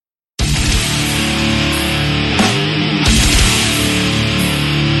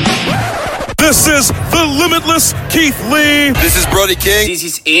This is the limitless Keith Lee. This is Brody King. This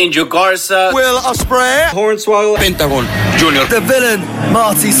is Angel Garza. Will Ospreay. Hornswoggle. Pentagon Jr. The villain,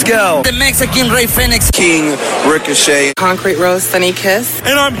 Marty Scurll. The Mexican Rey Fenix. King Ricochet. Concrete Rose, Sunny Kiss.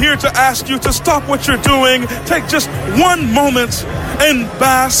 And I'm here to ask you to stop what you're doing, take just one moment, and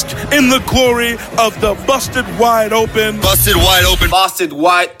bask in the glory of the Busted Wide Open. Busted Wide Open. Busted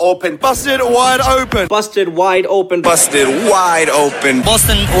Wide Open. Busted Wide Open. Busted Wide Open. Busted Wide Open.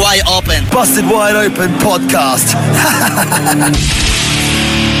 Boston Wide Open. Busted Wide Open podcast.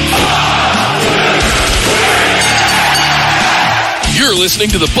 You're listening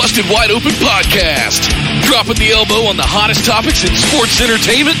to the Busted Wide Open podcast, dropping the elbow on the hottest topics in sports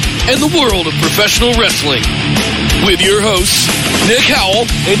entertainment and the world of professional wrestling. With your hosts, Nick Howell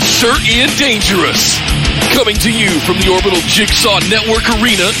and Sir Ian Dangerous. Coming to you from the Orbital Jigsaw Network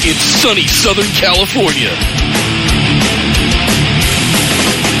Arena in sunny Southern California.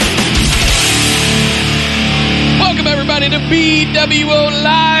 Welcome, everybody, to BWO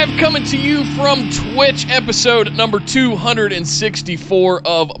Live, coming to you from Twitch, episode number 264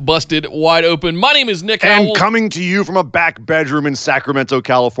 of Busted Wide Open. My name is Nick Howell. And coming to you from a back bedroom in Sacramento,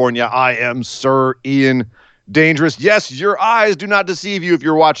 California, I am Sir Ian Dangerous. Yes, your eyes do not deceive you if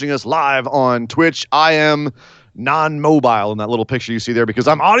you're watching us live on Twitch. I am non-mobile in that little picture you see there because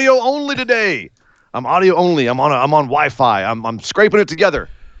I'm audio only today. I'm audio only. I'm on Wi-Fi. I'm scraping it together.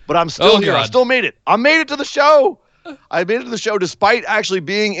 But I'm still here. God. I still made it. I made it to the show. I made it to the show despite actually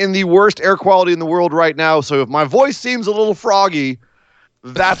being in the worst air quality in the world right now. So if my voice seems a little froggy,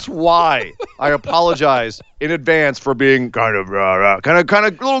 that's why. I apologize in advance for being kind of a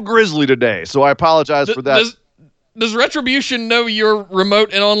little grizzly today. So I apologize for that. Does Retribution know you're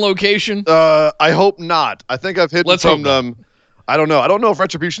remote and on location? I hope not. I think I've hidden Let's from hope them. I don't know. I don't know if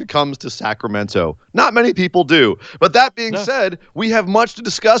Retribution comes to Sacramento. Not many people do. But that being said, we have much to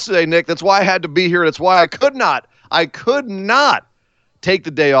discuss today, Nick. That's why I had to be here. That's why I could not take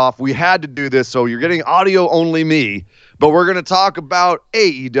the day off. We had to do this. So you're getting audio only me. But we're going to talk about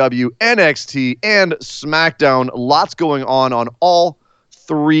AEW, NXT, and SmackDown. Lots going on all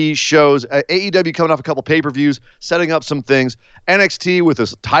three shows. AEW coming off a couple pay-per-views, setting up some things. NXT with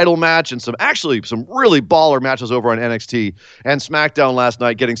this title match and some really baller matches over on NXT. And SmackDown last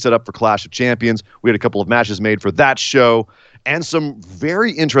night getting set up for Clash of Champions. We had a couple of matches made for that show and some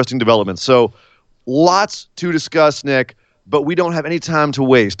very interesting developments. So lots to discuss, Nick, but we don't have any time to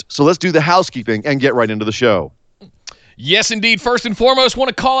waste. So let's do the housekeeping and get right into the show. Yes, indeed. First and foremost, want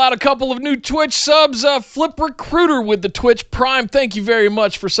to call out a couple of new Twitch subs. Flip Recruiter with the Twitch Prime. Thank you very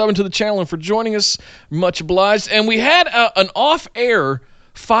much for subbing to the channel and for joining us. Much obliged. And we had an off-air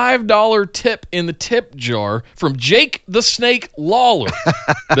 $5 tip in the tip jar from Jake the Snake Lawler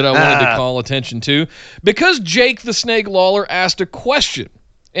that I wanted to call attention to. Because Jake the Snake Lawler asked a question.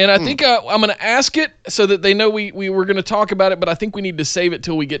 And I think I'm going to ask it so that they know we were going to talk about it, but I think we need to save it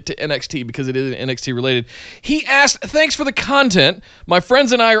till we get to NXT because it is NXT related. He asked, thanks for the content. My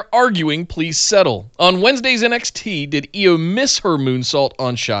friends and I are arguing. Please settle. On Wednesday's NXT, did Io miss her moonsault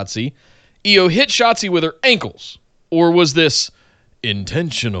on Shotzi? Io hit Shotzi with her ankles. Or was this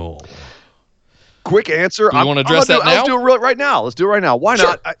intentional? Quick answer. Do you want to address that now? Let's do it right now. Let's do it right now. Why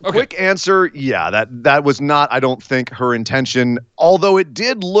not? Okay. Quick answer. Yeah, that was not, I don't think, her intention. Although it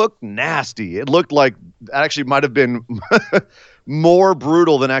did look nasty. It looked like that actually might have been more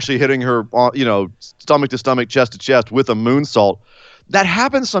brutal than actually hitting her, stomach to stomach, chest to chest with a moonsault. That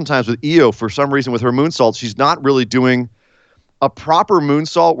happens sometimes with Io for some reason with her moonsault. She's not really doing a proper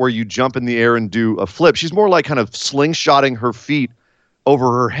moonsault where you jump in the air and do a flip. She's more like kind of slingshotting her feet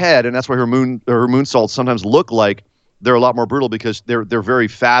over her head, and that's why her moonsaults sometimes look like they're a lot more brutal because they're very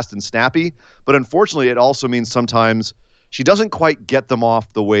fast and snappy. But unfortunately, it also means sometimes she doesn't quite get them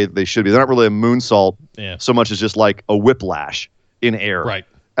off the way they should be. They're not really a moonsault so much as just like a whiplash in air. Right.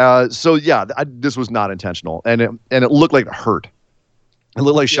 This was not intentional, and it looked like it hurt. It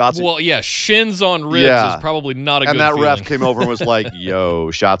looked like Shotzi. Well, yeah, shins on ribs is probably not a good feeling. And that ref came over and was like, yo,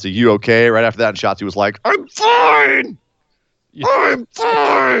 Shotzi, you okay? Right after that, and Shotzi was like, I'm fine. I'm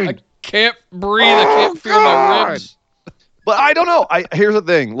fine. I can't breathe. I can't feel my ribs. But I don't know. Here's the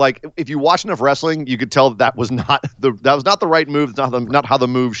thing. Like, if you watch enough wrestling, you could tell that was not the right move. It's not how the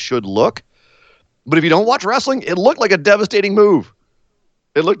move should look. But if you don't watch wrestling, it looked like a devastating move.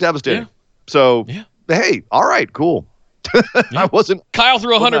 It looked devastating. Yeah. So, hey, all right, cool. I wasn't. Kyle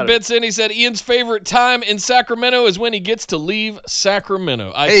threw 100 bits in. He said Ian's favorite time in Sacramento is when he gets to leave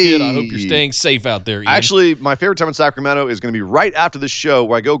Sacramento. I hope you're staying safe out there, Ian. Actually, my favorite time in Sacramento is going to be right after the show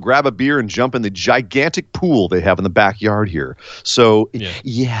where I go grab a beer and jump in the gigantic pool they have in the backyard here. So,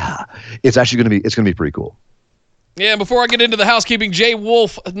 it's actually going to be pretty cool. Yeah, before I get into the housekeeping, Jay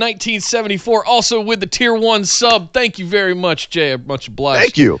Wolf, 1974, also with the Tier 1 sub. Thank you very much, Jay. Much obliged.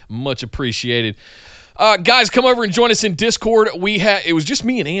 Thank you. Much appreciated. Guys, come over and join us in Discord. It was just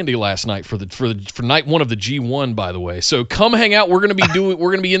me and Andy last night for night one of the G1, by the way. So come hang out. We're gonna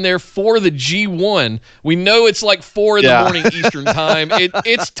be in there for the G1. We know it's like 4 in the morning Eastern time.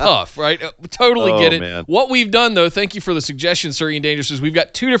 It's tough, right? Totally get it. Man. What we've done though, thank you for the suggestion, Sir Ian Dangerous, is we've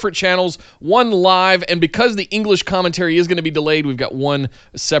got 2 different channels, one live, and because the English commentary is going to be delayed, we've got one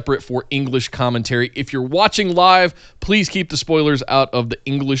separate for English commentary. If you're watching live, please keep the spoilers out of the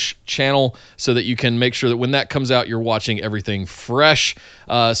English channel so that you can make sure that when that comes out, you're watching everything fresh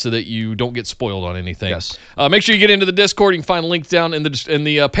so that you don't get spoiled on anything. Yes. Make sure you get into the Discord. You can find links down in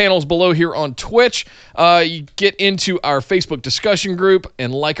the panels below here on Twitch. You get into our Facebook discussion group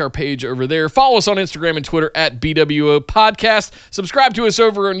and like our page over there. Follow us on Instagram and Twitter at BWO Podcast. Subscribe to us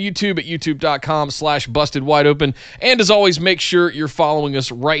over on YouTube at youtube.com/bustedwideopen. And as always, make sure you're following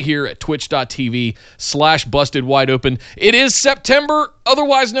us right here at twitch.tv/bustedwideopen. It is September,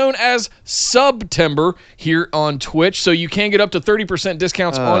 otherwise known as Subtember, here on Twitch, so you can get up to 30%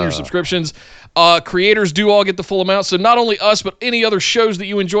 discounts on your subscriptions. Creators do all get the full amount, so not only us, but any other shows that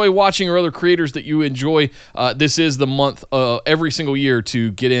you enjoy watching or other creators that you enjoy, this is the month every single year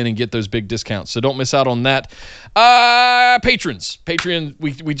to get in and get those big discounts, so don't miss out on that. Patrons. Patreon,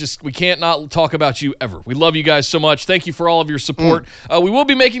 we can't not talk about you ever. We love you guys so much. Thank you for all of your support. We will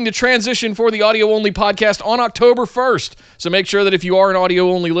be making the transition for the audio-only podcast on October 1st, so make sure that if you are an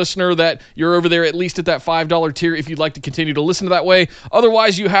audio-only listener that you're over there at least at that $5 tier if you'd like to continue to listen to that way.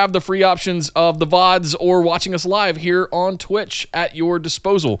 Otherwise, you have the free options of the VODs or watching us live here on Twitch at your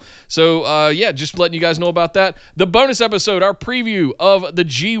disposal. So, just letting you guys know about that. The bonus episode, our preview of the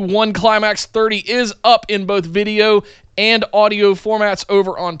G1 Climax 30 is up in both video and audio formats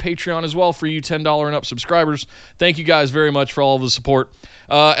over on Patreon as well for you $10 and up subscribers. Thank you guys very much for all of the support.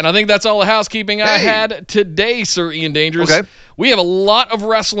 And I think that's all the housekeeping I had today, Sir Ian Dangerous. Okay. We have a lot of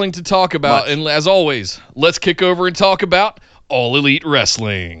wrestling to talk about, and as always, let's kick over and talk about All Elite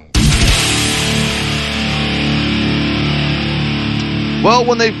Wrestling. Well,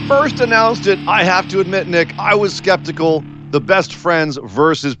 when they first announced it, I have to admit, Nick, I was skeptical. The Best Friends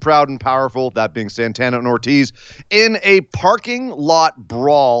versus Proud and Powerful, that being Santana and Ortiz, in a parking lot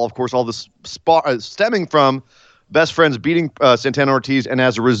brawl. Of course, all this stemming from Best Friends beating Santana and Ortiz, and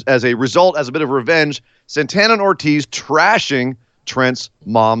as a result, as a bit of revenge, Santana and Ortiz trashing Trent's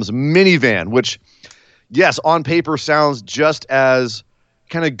mom's minivan, which, yes, on paper sounds just as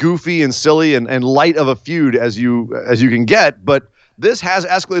kind of goofy and silly and light of a feud as you can get, but this has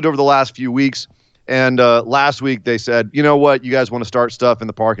escalated over the last few weeks. And last week they said, you know what, you guys want to start stuff in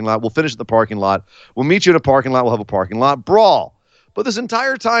the parking lot? We'll finish at the parking lot. We'll meet you in a parking lot. We'll have a parking lot brawl. But this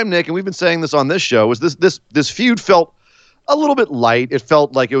entire time, Nick, and we've been saying this on this show, was this feud felt a little bit light. It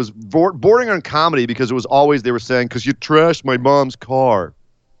felt like it was bordering on comedy because it was always, they were saying, because you trashed my mom's car.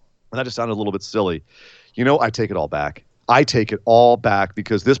 And that just sounded a little bit silly. You know, I take it all back. I take it all back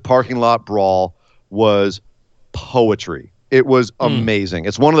because this parking lot brawl was poetry. It was amazing.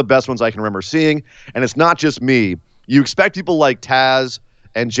 It's one of the best ones I can remember seeing, and it's not just me. You expect people like Taz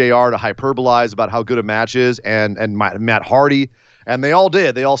and JR to hyperbolize about how good a match is, and Matt Hardy, and they all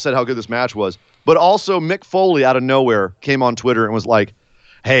did. They all said how good this match was. But also Mick Foley out of nowhere came on Twitter and was like,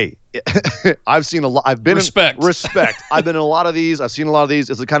 hey, I've seen a lot. I've been respect. I've been in a lot of these. I've seen a lot of these.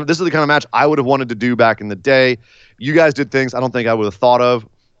 This is the kind of match I would have wanted to do back in the day. You guys did things I don't think I would have thought of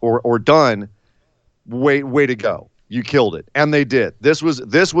or done. Way to go. You killed it. And they did. This was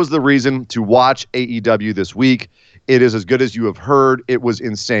the reason to watch AEW this week. It is as good as you have heard. It was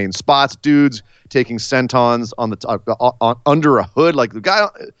insane spots. Dudes taking sentons on the under a hood, like the guy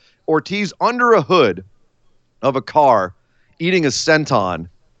Ortiz under a hood of a car eating a senton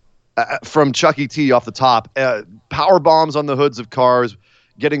from Chuck E. T off the top. Power bombs on the hoods of cars,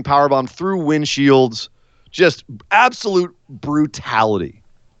 getting power bombed through windshields. Just absolute brutality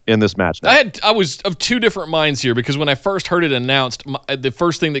in this match. I was of two different minds here because when I first heard it announced, the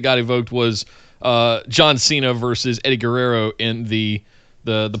first thing that got evoked was John Cena versus Eddie Guerrero in the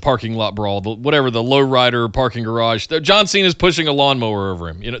parking lot brawl, the lowrider parking garage. John Cena's pushing a lawnmower over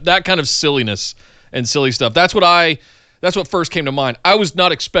him. You know, that kind of silliness and silly stuff. That's what first came to mind. I was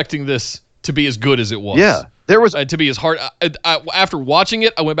not expecting this to be as good as it was. Yeah. There was to be as hard. After watching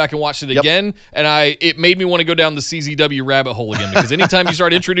it, I went back and watched it again, and it made me want to go down the CZW rabbit hole again because anytime you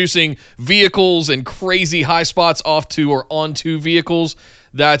start introducing vehicles and crazy high spots off to or onto vehicles,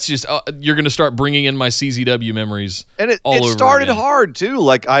 that's just you're going to start bringing in my CZW memories. And it over started again. hard too.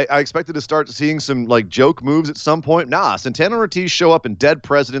 Like I expected to start seeing some like joke moves at some point. Nah, Santana and Ortiz show up in Dead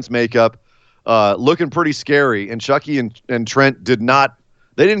President's makeup. looking pretty scary. And Chucky and Trent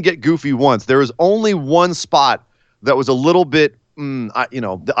didn't get goofy once. There was only one spot that was a little bit,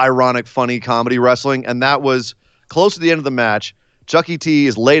 the ironic, funny comedy wrestling, and that was close to the end of the match. Chucky T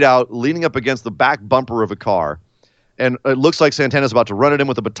is laid out, leaning up against the back bumper of a car, and it looks like Santana's about to run at him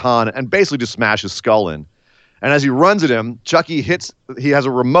with a baton and basically just smash his skull in. And as he runs at him, Chucky he has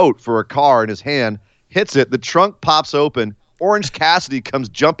a remote for a car in his hand, hits it, the trunk pops open, Orange Cassidy comes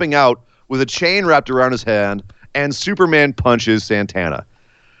jumping out with a chain wrapped around his hand, and Superman punches Santana.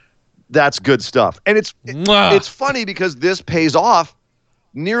 That's good stuff. And it's funny because this pays off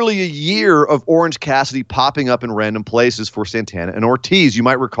nearly a year of Orange Cassidy popping up in random places for Santana and Ortiz. You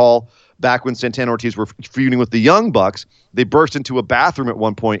might recall back when Santana and Ortiz were feuding with the Young Bucks, they burst into a bathroom at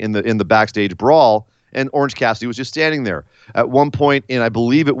one point in the backstage brawl, and Orange Cassidy was just standing there. At one point, I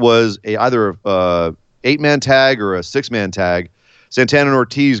believe it was either a 8-man tag or a 6-man tag, Santana and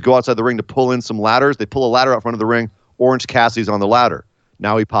Ortiz go outside the ring to pull in some ladders. They pull a ladder out front of the ring. Orange Cassidy's on the ladder.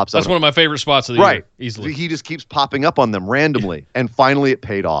 Now he pops up. That's one of my favorite spots of the year, easily. He just keeps popping up on them randomly, and finally it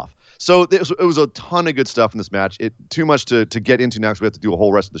paid off. So it was a ton of good stuff in this match. Too much to get into now because we have to do a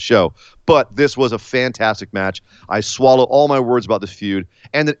whole rest of the show. But this was a fantastic match. I swallow all my words about this feud,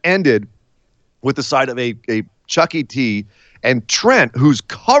 and it ended with the side of a Chucky T and Trent, who's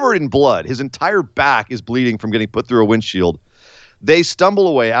covered in blood. His entire back is bleeding from getting put through a windshield. They stumble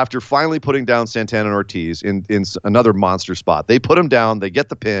away after finally putting down Santana and Ortiz in another monster spot. They put him down. They get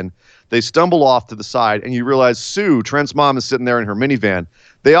the pin. They stumble off to the side, and you realize Sue, Trent's mom, is sitting there in her minivan.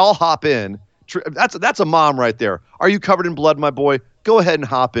 They all hop in. That's a mom right there. Are you covered in blood, my boy? Go ahead and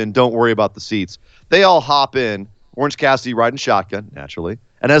hop in. Don't worry about the seats. They all hop in. Orange Cassidy riding shotgun, naturally.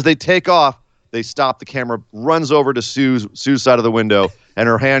 And as they take off, they stop. The camera runs over to Sue's side of the window, and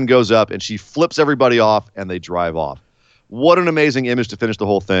her hand goes up, and she flips everybody off, and they drive off. What an amazing image to finish the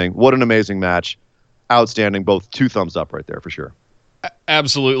whole thing. What an amazing match. Outstanding. Both 2 thumbs up right there for sure.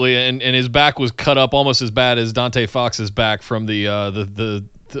 Absolutely. And his back was cut up almost as bad as Dante Fox's back from the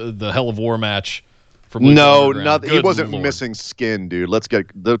Hell of War match. No, nothing. He wasn't missing skin, dude.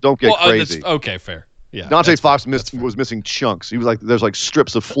 Don't get crazy. Okay, fair. Yeah. Dante Fox was missing chunks. He was there's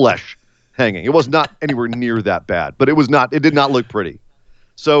strips of flesh hanging. It was not anywhere near that bad, but it did not look pretty.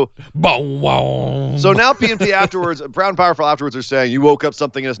 So now PNP afterwards, Proud and Powerful afterwards are saying, you woke up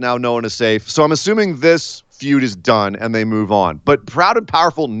something that's now known as safe. So I'm assuming this feud is done and they move on. But Proud and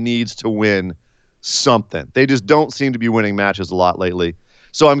Powerful needs to win something. They just don't seem to be winning matches a lot lately.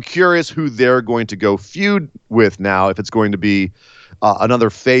 So I'm curious who they're going to go feud with now, if it's going to be another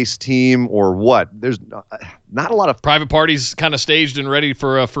face team or what. There's not a lot of Private Parties kind of staged and ready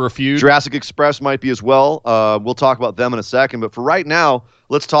for a feud. Jurassic Express might be as well. We'll talk about them in a second. But for right now,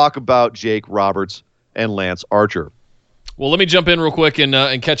 let's talk about Jake Roberts and Lance Archer. Well, let me jump in real quick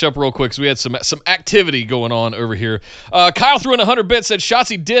and catch up real quick because we had some activity going on over here. Kyle threw in 100 bits, said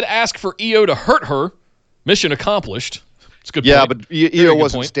Shotzi did ask for EO to hurt her. Mission accomplished. It's a good point. But EO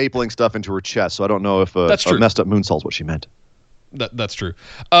wasn't stapling stuff into her chest, so I don't know if a messed up moonsault is what she meant. That's true.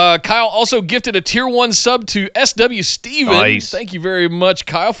 Kyle also gifted a tier 1 sub to SW Steven. Nice. Thank you very much,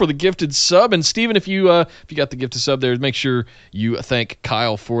 Kyle, for the gifted sub. And Steven, if you got the gifted sub there, make sure you thank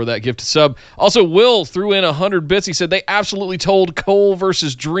Kyle for that gifted sub. Also, Will threw in 100 bits. He said they absolutely told Cole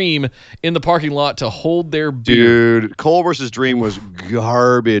versus Dream in the parking lot to hold their beer. Dude, Cole versus Dream was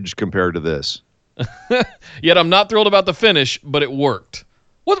garbage compared to this. Yet I'm not thrilled about the finish, but it worked.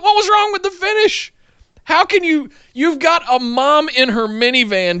 What was wrong with the finish? How can you've got a mom in her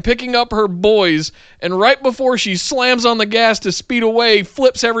minivan picking up her boys, and right before she slams on the gas to speed away,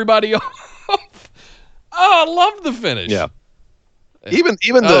 flips everybody off. Oh, I love the finish. Yeah. Even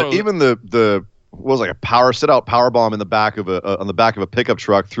the what was a power bomb in the back of on the back of a pickup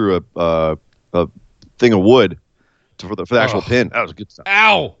truck through a thing of wood for the actual pin. That was good stuff.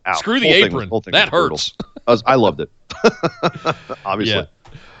 Ow. Screw the apron. That hurts. I loved it. Obviously. Yeah.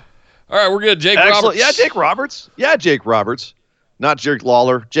 All right, we're good. Jake Roberts. Yeah, Jake Roberts. Not Jerry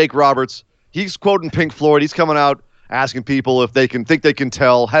Lawler. Jake Roberts. He's quoting Pink Floyd. He's coming out asking people if they can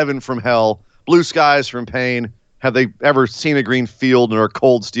tell heaven from hell, blue skies from pain. Have they ever seen a green field or a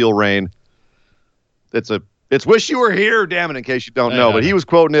cold steel rain? It's Wish You Were Here, damn it, in case you don't know. But he was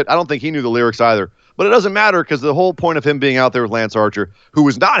quoting it. I don't think he knew the lyrics either. But it doesn't matter because the whole point of him being out there with Lance Archer, who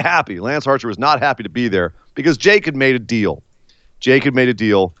was not happy. Lance Archer was not happy to be there because Jake had made a deal.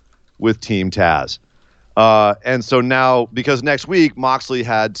 With Team Taz. And so now, because next week, Moxley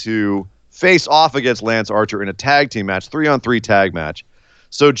had to face off against Lance Archer in a tag team match, 3-on-3 tag match.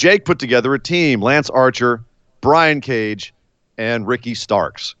 So Jake put together a team, Lance Archer, Brian Cage, and Ricky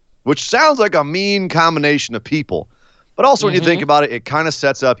Starks, which sounds like a mean combination of people. But also when you think about it, it kind of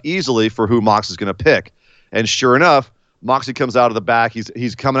sets up easily for who Mox is going to pick. And sure enough, Moxley comes out of the back.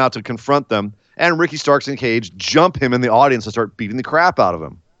 He's coming out to confront them. And Ricky Starks and Cage jump him in the audience and start beating the crap out of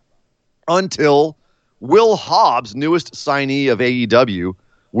him. Until Will Hobbs, newest signee of AEW,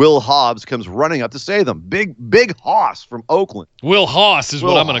 Will Hobbs comes running up to save them. Big Hoss from Oakland. Will Hoss is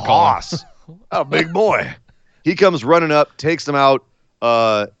what I'm going to call him. Oh, big boy. He comes running up, takes them out,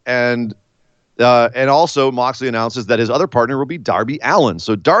 and also Moxley announces that his other partner will be Darby Allin.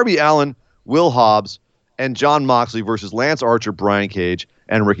 So Darby Allin, Will Hobbs, and Jon Moxley versus Lance Archer, Brian Cage,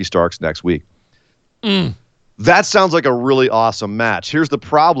 and Ricky Starks next week. That sounds like a really awesome match. Here's the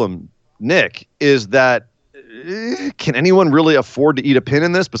problem, Nick, is that can anyone really afford to eat a pin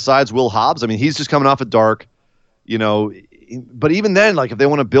in this besides Will Hobbs? I mean, he's just coming off a dark, but even then, like if they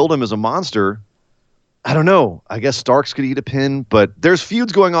want to build him as a monster, I don't know. I guess Starks could eat a pin, but there's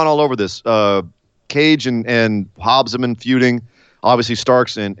feuds going on all over this. Cage and Hobbs have been feuding. Obviously,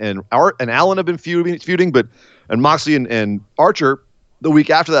 Starks and Allen have been feuding, and Moxley and Archer the week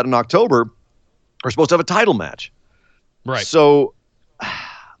after that in October are supposed to have a title match. Right. So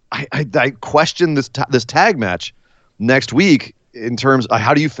I question this tag match next week in terms of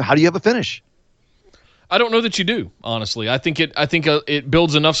how do you have a finish? I don't know that you do, honestly. I think it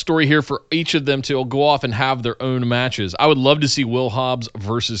builds enough story here for each of them to go off and have their own matches. I would love to see Will Hobbs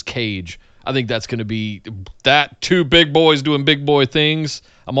versus Cage. I think that's going to be that two big boys doing big boy things.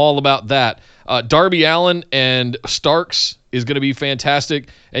 I'm all about that. Darby Allin and Starks is going to be fantastic.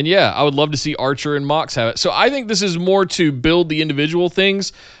 And yeah, I would love to see Archer and Mox have it. So I think this is more to build the individual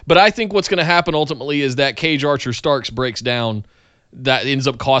things. But I think what's going to happen ultimately is that Cage, Archer, Starks breaks down. That ends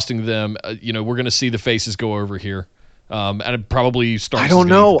up costing them. We're going to see the faces go over here. And probably Starks. I don't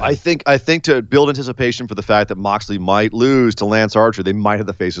know. I think to build anticipation for the fact that Moxley might lose to Lance Archer, they might have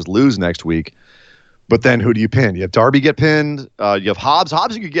the faces lose next week. But then who do you pin? You have Darby get pinned. You have Hobbs.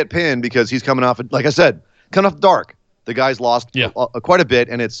 Hobbs you could get pinned because he's coming off, like I said, coming off dark. The guy's lost quite a bit,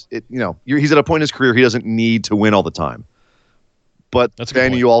 and he's at a point in his career he doesn't need to win all the time. But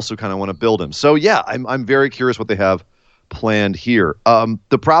then you also kind of want to build him. So yeah, I'm very curious what they have planned here.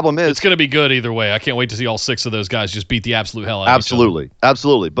 The problem is it's going to be good either way. I can't wait to see all six of those guys just beat the absolute hell out of each other.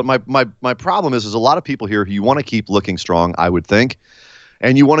 Absolutely. But my problem is there's a lot of people here who you want to keep looking strong, I would think,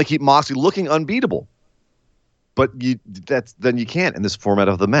 and you want to keep Moxley looking unbeatable. But then you can't in this format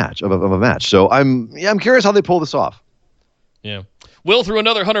of the match of a match. So I'm curious how they pull this off. Yeah. Will threw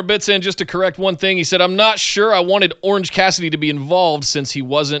another 100 bits in just to correct one thing. He said, "I'm not sure I wanted Orange Cassidy to be involved since he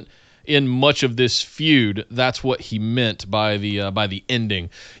wasn't in much of this feud." That's what he meant by the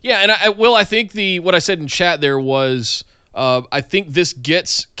ending. Yeah, and I think what I said in chat there was I think this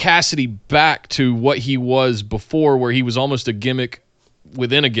gets Cassidy back to what he was before, where he was almost a gimmick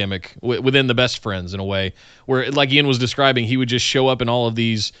within a gimmick, within the Best Friends in a way, where, like Ian was describing, he would just show up in all of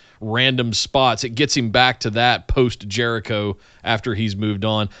these random spots. It gets him back to that post Jericho after he's moved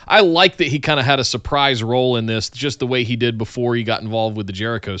on. I like that he kind of had a surprise role in this, just the way he did before he got involved with the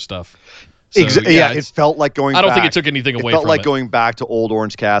Jericho stuff. So, it felt like going back. I don't think it took anything away from it. It felt like going back to old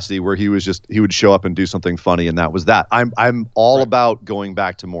Orange Cassidy, where he would show up and do something funny, and that was that. I'm all about going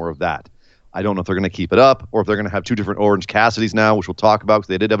back to more of that. I don't know if they're going to keep it up or if they're going to have two different Orange Cassidys now, which we'll talk about because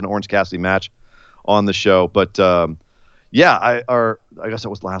they did have an Orange Cassidy match on the show. But I guess that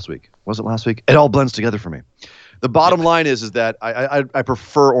was last week. Was it last week? It all blends together for me. The bottom line is that I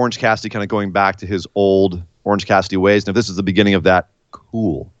prefer Orange Cassidy kind of going back to his old Orange Cassidy ways. And if this is the beginning of that,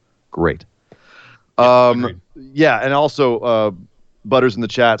 cool. Great. And also Butters in the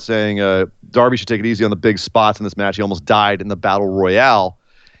chat saying Darby should take it easy on the big spots in this match. He almost died in the Battle Royale.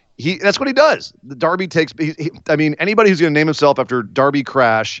 That's what he does. Darby takes. Anybody who's going to name himself after Darby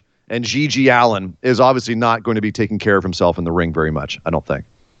Crash and G.G. Allen is obviously not going to be taking care of himself in the ring very much. I don't think.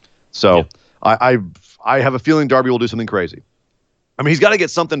 So I have a feeling Darby will do something crazy. I mean, he's got to get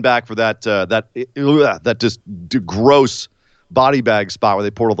something back for that just gross body bag spot where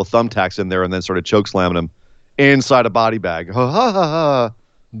they poured all the thumbtacks in there and then started choke slamming him inside a body bag. Ha ha ha ha.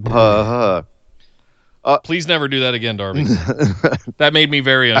 Ha ha. Please never do that again, Darby. That made me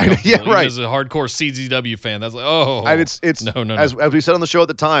very uncomfortable. Yeah, right. As a hardcore CZW fan, that's like, oh. And it's no. As we said on the show at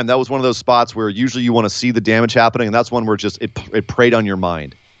the time, that was one of those spots where usually you want to see the damage happening, and that's one where it preyed on your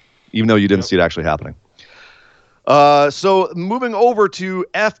mind, even though you didn't see it actually happening. So moving over to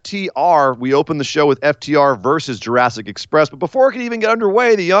FTR, we opened the show with FTR versus Jurassic Express. But before it could even get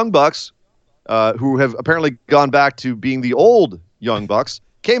underway, the Young Bucks, who have apparently gone back to being the old Young Bucks,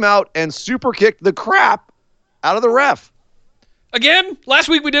 came out and super kicked the crap out of the ref. Again, last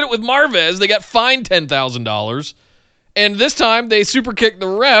week we did it with Marvez. They got fined $10,000. And this time they super kick the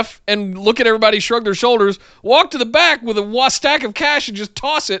ref and look at everybody shrug their shoulders, walk to the back with a stack of cash and just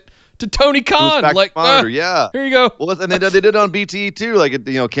toss it to Tony Khan. Like, yeah. Here you go. Well, and they did it on BTE too. Like,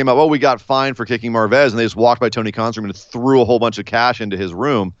 it came out, we got fined for kicking Marvez, and they just walked by Tony Khan's room and threw a whole bunch of cash into his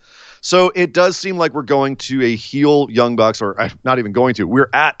room. So it does seem like we're going to a heel Young Bucks, or not even going to. We're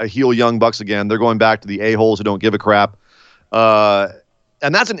at a heel Young Bucks again. They're going back to the a-holes who don't give a crap.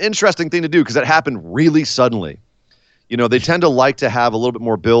 And that's an interesting thing to do because that happened really suddenly. They tend to like to have a little bit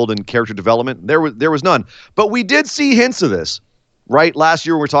more build and character development. There was none. But we did see hints of this, right? Last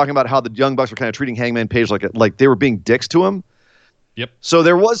year we were talking about how the Young Bucks were kind of treating Hangman Page like they were being dicks to him. Yep. So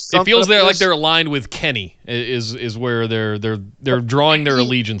there was something. It feels like they're aligned with Kenny is where they're drawing their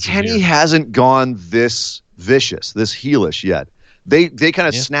allegiance. Kenny hasn't gone this vicious, this heelish yet. They kind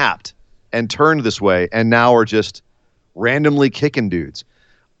of snapped and turned this way, and now are just randomly kicking dudes,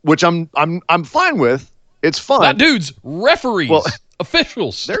 which I'm fine with. It's fun. Not dudes, referees,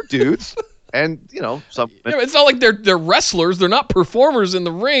 officials. They're dudes, and some. It's not like they're wrestlers. They're not performers in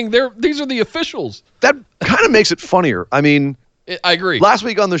the ring. These are the officials. That kind of makes it funnier. I mean, I agree. Last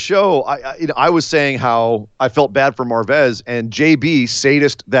week on the show, I was saying how I felt bad for Marvez, and JB,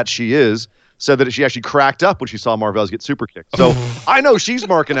 sadist that she is, said that she actually cracked up when she saw Marvez get super kicked. So I know she's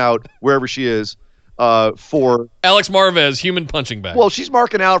marking out wherever she is. For Alex Marvez, human punching bag. Well, she's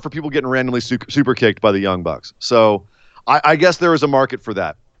marking out for people getting randomly super kicked by the Young Bucks. So I guess there is a market for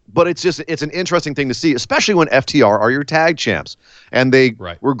that. But it's an interesting thing to see, especially when FTR are your tag champs. And they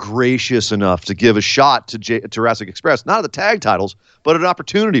were gracious enough to give a shot to Jurassic Express, not at the tag titles, but an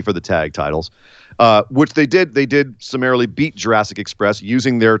opportunity for the tag titles, which they did. They did summarily beat Jurassic Express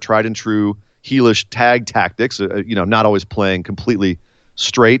using their tried and true heelish tag tactics, not always playing completely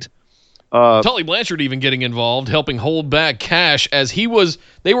straight. Tully Blanchard even getting involved, helping hold back Cash as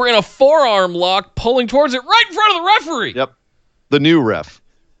they were in a forearm lock, pulling towards it right in front of the referee. Yep. The new ref.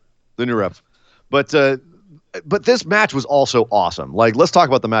 But this match was also awesome. Like, let's talk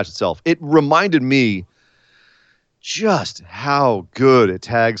about the match itself. It reminded me just how good at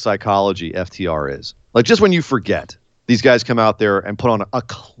tag psychology FTR is. Like, just when you forget, these guys come out there and put on a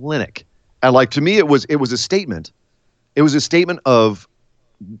clinic. And like, to me, it was a statement. It was a statement of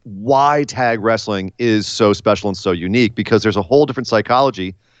why tag wrestling is so special and so unique, because there's a whole different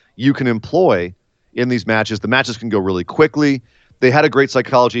psychology you can employ in these matches. The matches can go really quickly. They had a great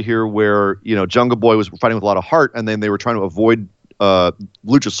psychology here where, Jungle Boy was fighting with a lot of heart, and then they were trying to avoid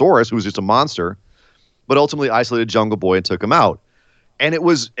Luchasaurus, who was just a monster, but ultimately isolated Jungle Boy and took him out. And it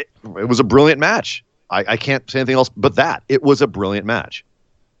was a brilliant match. I can't say anything else but that. It was a brilliant match.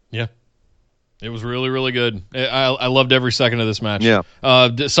 Yeah. It was really, really good. I loved every second of this match. Yeah.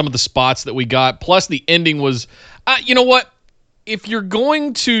 Some of the spots that we got, plus the ending was, you know what? If you're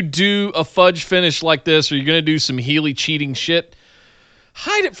going to do a fudge finish like this, or you're going to do some Healy cheating shit,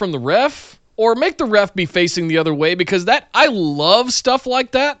 hide it from the ref, or make the ref be facing the other way, because I love stuff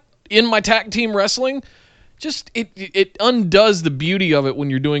like that in my tag team wrestling. Just it undoes the beauty of it when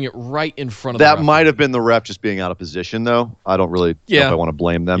you're doing it right in front of the ref. That might have been the ref just being out of position, though. I don't really know if I want to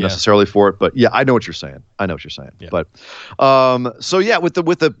blame them necessarily for it, but I know what you're saying. Yeah. But so with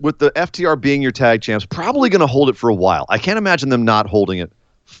the FTR being your tag champs, probably going to hold it for a while. I can't imagine them not holding it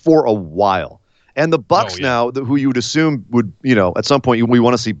for a while. And the Bucks now, who you would assume would, at some point we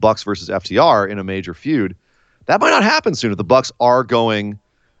want to see Bucks versus FTR in a major feud. That might not happen soon if the Bucks are going.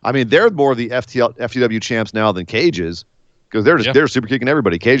 I mean, they're more the FTW champs now than Cage is, because they're super kicking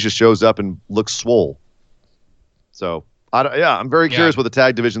everybody. Cage just shows up and looks swole. So I'm very curious what the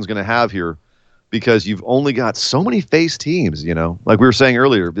tag division is going to have here, because you've only got so many face teams. Like we were saying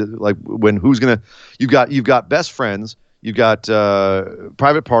earlier, like you've got Best Friends, you've got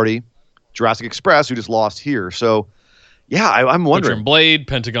Private Party, Jurassic Express, who just lost here. So I'm wondering. Butcher and Blade,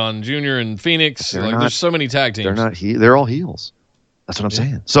 Pentagon Jr. and Phoenix. There's so many tag teams. They're not. They're all heels. That's what I'm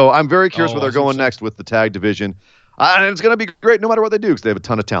saying. So I'm very curious where they're going next with the tag division. And it's going to be great no matter what they do, because they have a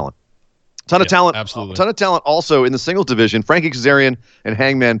ton of talent. Absolutely. A ton of talent also in the singles division. Frankie Kazarian and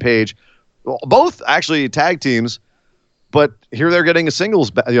Hangman Page, both actually tag teams, but here they're getting a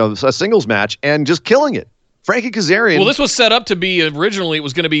singles match and just killing it. Frankie Kazarian. Well, this was set up to be originally, it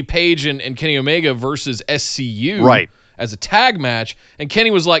was going to be Page and Kenny Omega versus SCU. Right. As a tag match, and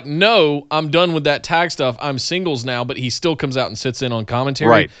Kenny was like, no, I'm done with that tag stuff. I'm singles now, but he still comes out and sits in on commentary.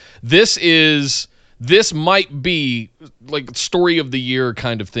 Right. This might be like story of the year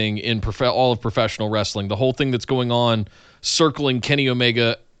kind of thing in all of professional wrestling. The whole thing that's going on circling Kenny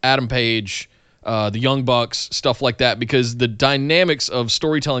Omega, Adam Page, the Young Bucks, stuff like that, because the dynamics of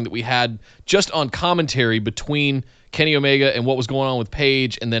storytelling that we had just on commentary between Kenny Omega and what was going on with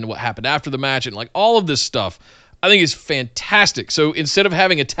Page, and then what happened after the match, and like all of this stuff, I think is fantastic. So instead of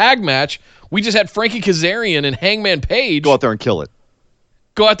having a tag match, we just had Frankie Kazarian and Hangman Page Go out there and kill it.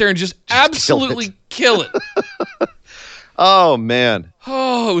 Go out there and just absolutely kill it. Oh, man.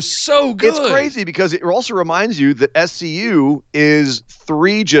 Oh, so good. It's crazy because it also reminds you that SCU is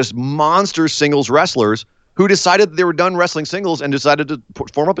 3 just monster singles wrestlers who decided that they were done wrestling singles and decided to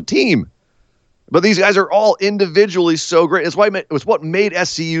form up a team. But these guys are all individually so great. It's what made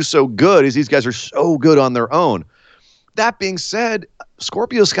SCU so good is these guys are so good on their own. That being said,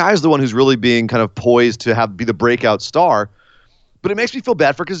 Scorpio Sky is the one who's really being kind of poised to be the breakout star. But it makes me feel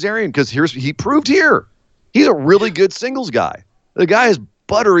bad for Kazarian because he proved here. He's a really good singles guy. The guy is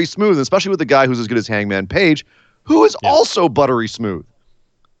buttery smooth, especially with the guy who's as good as Hangman Page, who is also buttery smooth.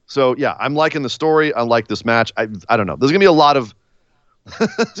 So, yeah, I'm liking the story. I like this match. I don't know. There's going to be a lot of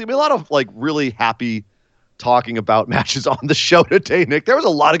like really happy talking about matches on the show today, Nick. There was a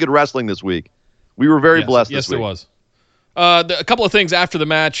lot of good wrestling this week. We were very blessed this week. Yes, there was. A couple of things after the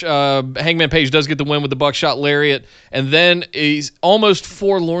match. Hangman Page does get the win with the buckshot lariat, and then he's almost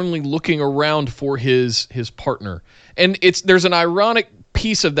forlornly looking around for his partner. And there's an ironic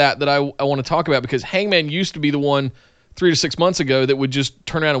piece of that I want to talk about because Hangman used to be the one 3 to 6 months ago that would just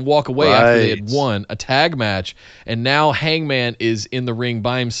turn around and walk away after they had won a tag match, and now Hangman is in the ring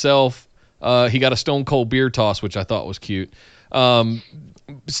by himself. He got a Stone Cold beer toss, which I thought was cute.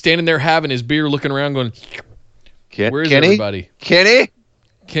 Standing there having his beer, looking around going, where's everybody? Kenny?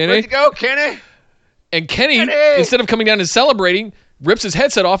 Where'd you go, Kenny? And Kenny, instead of coming down and celebrating, rips his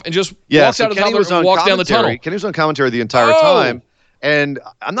headset off and just walks out of the tunnel and walks down the tunnel. Kenny was on commentary the entire time. And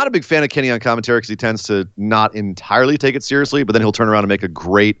I'm not a big fan of Kenny on commentary because he tends to not entirely take it seriously, but then he'll turn around and make a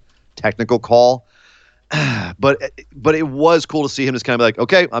great technical call. But it was cool to see him just kind of be like,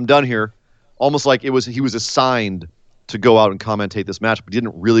 okay, I'm done here. Almost like he was assigned to go out and commentate this match, but he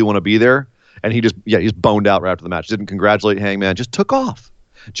didn't really want to be there. And he just boned out right after the match. Didn't congratulate Hangman. Just took off.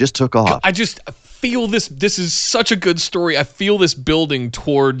 I just feel this is such a good story. I feel this building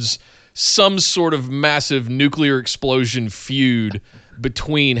towards some sort of massive nuclear explosion feud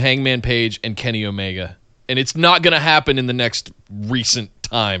between Hangman Page and Kenny Omega. And it's not going to happen in the next recent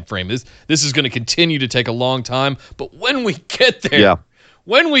time frame. This is going to continue to take a long time. But when we get there,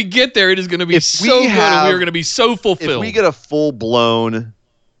 it is going to be so good and we are going to be so fulfilled. If we get a full-blown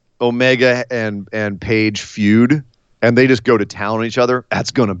Omega and Page feud and they just go to town on each other,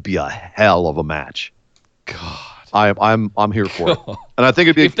 that's going to be a hell of a match. God. I'm here for it. And I think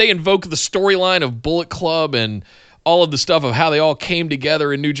it'd be if they invoke the storyline of Bullet Club and all of the stuff of how they all came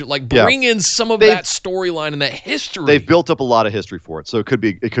together in New Japan, bring in some of that storyline and that history. They've built up a lot of history for it, so it could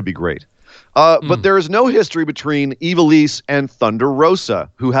be great. But there is no history between Ivelisse and Thunder Rosa,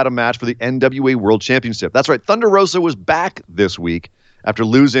 who had a match for the NWA World Championship. That's right. Thunder Rosa was back this week after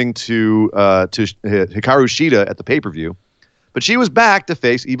losing to Hikaru Shida at the pay-per-view. But she was back to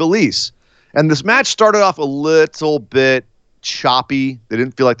face Ivelisse. And this match started off a little bit choppy. They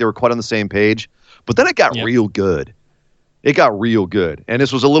didn't feel like they were quite on the same page. But then it got real good. It got real good. And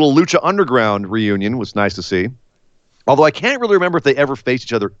this was a little Lucha Underground reunion. It was nice to see. Although I can't really remember if they ever faced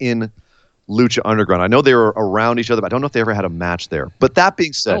each other in Lucha Underground. I know they were around each other, but I don't know if they ever had a match there. But that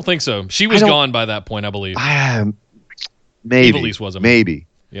being said, I don't think so. She was gone by that point, I believe. Maybe. Ivelisse wasn't. Maybe.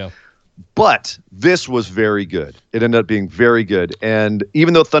 Yeah. But this was very good. It ended up being very good. And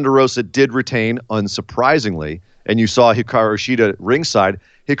even though Thunder Rosa did retain, unsurprisingly, and you saw Hikaru Shida ringside,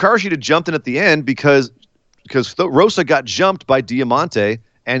 Hikaru Shida jumped in at the end because Rosa got jumped by Diamante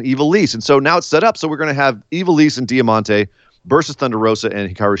and Ivelisse. And so now it's set up. So we're going to have Ivelisse and Diamante versus Thunder Rosa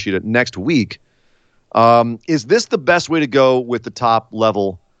and Hikaru Shida next week. Is this the best way to go with the top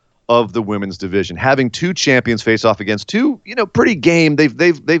level of the women's division? Having two champions face off against two, pretty game. They've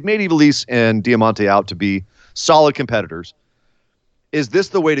made Ivelisse and Diamante out to be solid competitors. Is this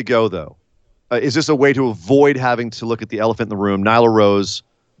the way to go, though? Is this a way to avoid having to look at the elephant in the room, Nyla Rose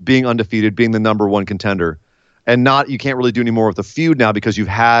being undefeated, being the number one contender, and you can't really do any more with the feud now because you've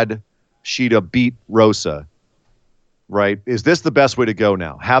had Shida beat Rosa, right? Is this the best way to go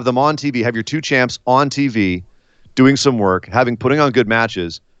now? Have them on TV, have your two champs on TV doing some work, putting on good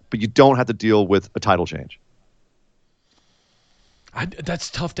matches, but you don't have to deal with a title change. That's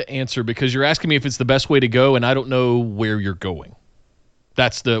tough to answer because you're asking me if it's the best way to go, and I don't know where you're going.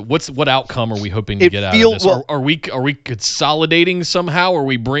 That's what outcome are we hoping to get out of this? Are we consolidating somehow? Are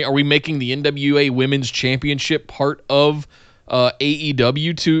we making the NWA Women's Championship part of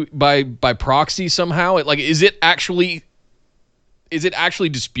AEW by proxy somehow? Is it actually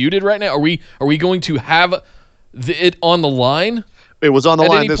disputed right now? Are we going to have it on the line? It was on the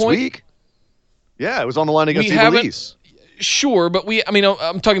line this week. Yeah, it was on the line against Ivelisse. Sure, but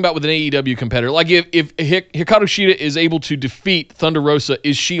I'm talking about with an AEW competitor. Like if Hikaru Shida is able to defeat Thunder Rosa,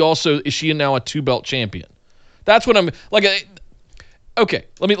 is she now a 2-belt champion? That's what I'm like. Okay,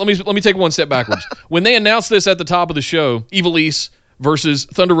 let me take one step backwards. When they announced this at the top of the show, Ivelisse versus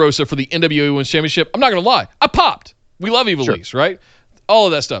Thunder Rosa for the NWA Women's Championship, I'm not gonna lie, I popped. We love Ivelisse, right? All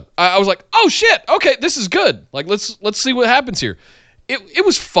of that stuff. I was like, oh shit, okay, this is good. Like let's see what happens here. It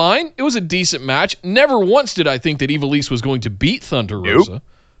was fine. It was a decent match. Never once did I think that Ivelisse was going to beat Thunder Rosa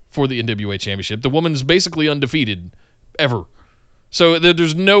for the NWA Championship. The woman's basically undefeated ever. So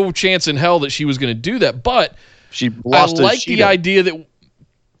there's no chance in hell that she was going to do that. But she lost I like the idea that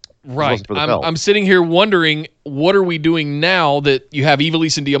right. I'm sitting here wondering, what are we doing now that you have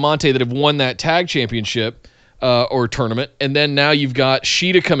Ivelisse and Diamante that have won that tag championship or tournament, and then now you've got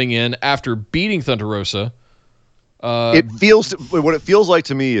Shida coming in after beating Thunder Rosa. What it feels like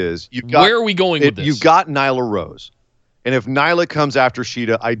to me is where are we going with this? You've got Nyla Rose, and if Nyla comes after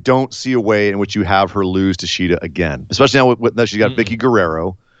Shida, I don't see a way in which you have her lose to Shida again. Especially now that she's got Vicky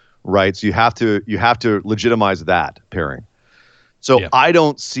Guerrero, right? So you have to legitimize that pairing. So I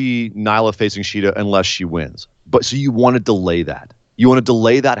don't see Nyla facing Shida unless she wins. But so you want to delay that. You want to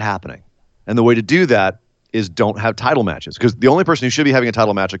delay that happening, and the way to do that is don't have title matches, because the only person who should be having a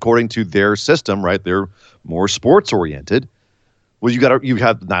title match according to their system, right? They're more sports oriented. Well, you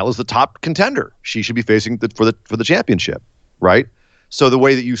have Nyla's the top contender. She should be facing for the championship, right? So the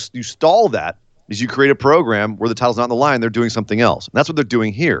way that you stall that is you create a program where the title's not on the line. They're doing something else, and that's what they're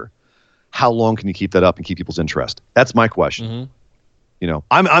doing here. How long can you keep that up and keep people's interest? That's my question. Mm-hmm. You know,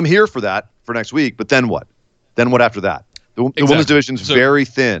 I'm here for that for next week, but then what? Then what after that? The women's division's very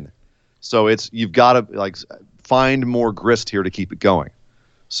thin. So you've got to find more grist here to keep it going.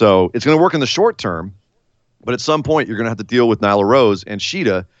 So it's going to work in the short term, but at some point you're going to have to deal with Nyla Rose and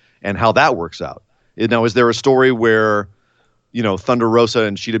Shida and how that works out. Now, is there a story where, Thunder Rosa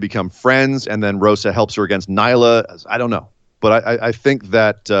and Shida become friends and then Rosa helps her against Nyla? I don't know, but I think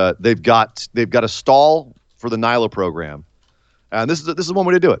that they've got a stall for the Nyla program, and this is one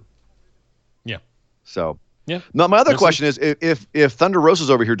way to do it. Yeah. So. Yeah. Now, my other question is, if Thunder Rosa's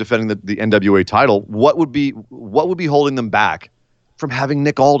over here defending the NWA title, what would be holding them back from having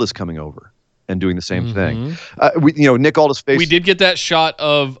Nick Aldis coming over and doing the same thing? Nick Aldis faced. We did get that shot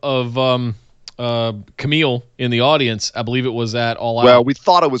of Camille in the audience. I believe it was at All Out. Well, we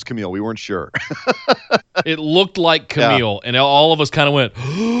thought it was Camille. We weren't sure. It looked like Camille, and all of us kind of went,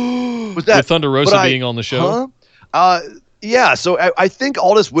 "Was that with Thunder Rosa being on the show?" Huh? Yeah. So I think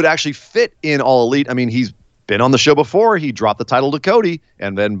Aldis would actually fit in All Elite. I mean, he's been on the show before. He dropped the title to Cody,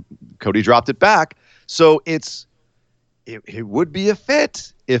 and then Cody dropped it back. So it would be a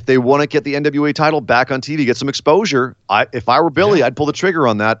fit if they want to get the NWA title back on TV, get some exposure. If I were Billy, I'd pull the trigger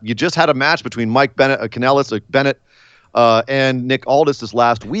on that. You just had a match between Mike Bennett, Bennett, and Nick Aldis this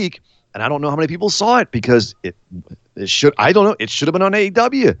last week, and I don't know how many people saw it because it should. I don't know. It should have been on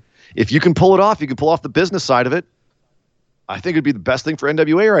AEW. If you can pull it off, you can pull off the business side of it. I think it'd be the best thing for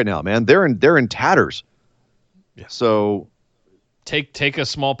NWA right now, man. They're in tatters. Yeah. So take a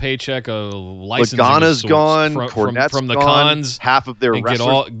small paycheck, a licensing. Lagana's gone, Cornette's from the gone, cons, half of their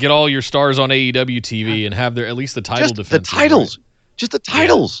wrestlers. Get all your stars on AEW TV and have at least the title defense. Just the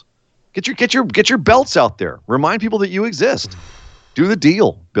titles. Get your belts out there. Remind people that you exist. Do the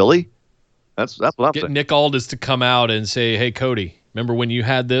deal, Billy. That's what I'm saying. Get Nick Aldis to come out and say, "Hey, Cody, remember when you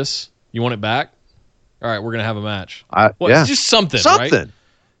had this? You want it back? All right, we're gonna have a match." Just something. Right?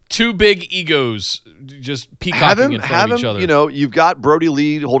 Two big egos just peacocking in front of each other. You've got Brody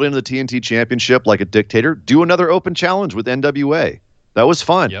Lee holding the TNT Championship like a dictator. Do another open challenge with NWA. That was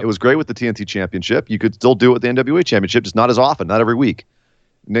fun. Yep. It was great with the TNT Championship. You could still do it with the NWA Championship, just not as often, not every week.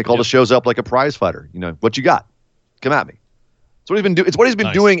 Nick Aldis shows up like a prize fighter. What you got? Come at me. It's what he's been doing. It's what he's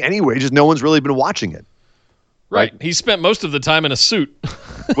been doing anyway. Just no one's really been watching it. Right. He spent most of the time in a suit.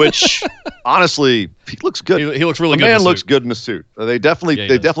 Which, honestly, he looks good. He looks really good. The man looks good in a suit. They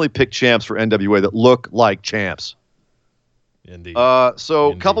definitely pick champs for NWA that look like champs. Indeed. A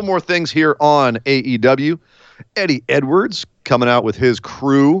couple more things here on AEW. Eddie Edwards coming out with his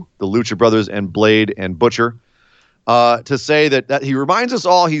crew, the Lucha Brothers and Blade and Butcher, to say that he reminds us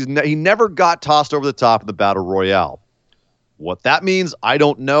all he never got tossed over the top of the Battle Royale. What that means, I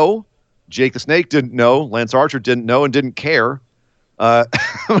don't know. Jake the Snake didn't know. Lance Archer didn't know and didn't care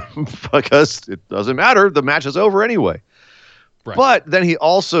because it doesn't matter. The match is over anyway. Right. But then he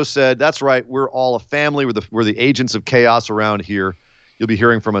also said, that's right, we're all a family. We're the agents of chaos around here. You'll be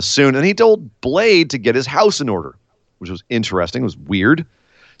hearing from us soon. And he told Blade to get his house in order, which was interesting. It was weird.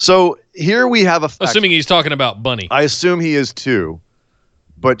 So here we have assuming he's talking about Bunny. I assume he is too.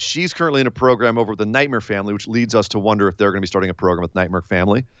 but she's currently in a program over at the Nightmare Family, which leads us to wonder if they're going to be starting a program with Nightmare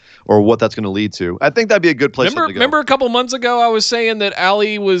Family or what that's going to lead to. I think that'd be a good place to go. Remember a couple months ago I was saying that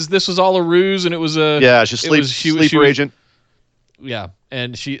Allie this was all a ruse and it was a... Yeah, she's sleeper agent. Yeah,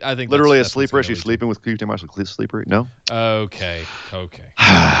 and I think literally a sleeper. She's sleeping with Steve Marshall. Sleeper? No. Okay.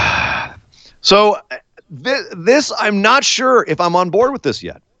 So this, I'm not sure if I'm on board with this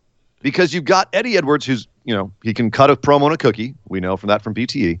yet, because you've got Eddie Edwards, who's he can cut a promo on a cookie. We know from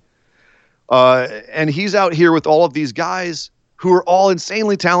BTE, and he's out here with all of these guys who are all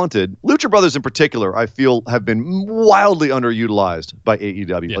insanely talented. Lucha Brothers, in particular, I feel have been wildly underutilized by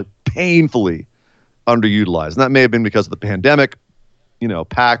AEW, like painfully underutilized, and that may have been because of the pandemic.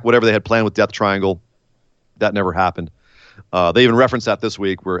 Pac, whatever they had planned with Death Triangle, that never happened. They even referenced that this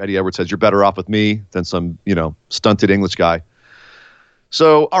week where Eddie Edwards says, "You're better off with me than some, stunted English guy."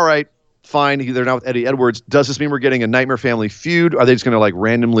 So, all right, fine. They're now with Eddie Edwards. Does this mean we're getting a Nightmare Family feud? Are they just going to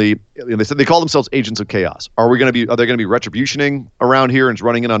randomly? They said they call themselves Agents of Chaos. Are they going to be retributioning around here and just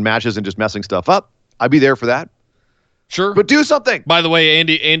running in on matches and just messing stuff up? I'd be there for that. Sure. But do something. By the way,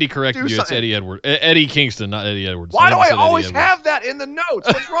 Andy corrected you. It's Eddie Edwards. Eddie Kingston, not Eddie Edwards. Why do I always have that in the notes?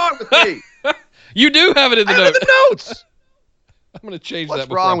 What's wrong with me? You do have it in the notes. In the notes. I'm going to change What's that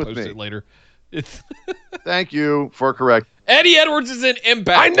before I post it later. Thank you for correct. Eddie Edwards is in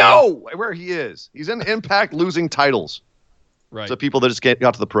Impact. I know where he is. He's in Impact losing titles. Right. So people that just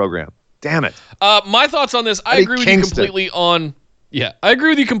got to the program. Damn it. My thoughts on this, I agree with you completely on... Yeah, I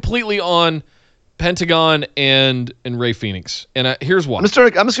agree with you completely on Pentagon and Ray Phoenix. And here's why. I'm just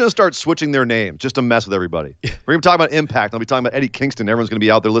going to start switching their names just to mess with everybody. We're going to talk about Impact. I'll be talking about Eddie Kingston. Everyone's going to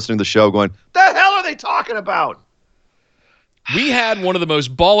be out there listening to the show going, the hell are they talking about? We had one of the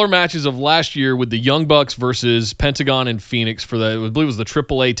most baller matches of last year with the Young Bucks versus Pentagon and Phoenix for I believe it was the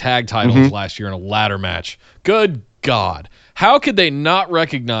AAA tag titles last year in a ladder match. Good God. How could they not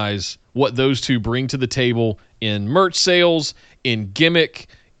recognize what those two bring to the table in merch sales, in gimmick,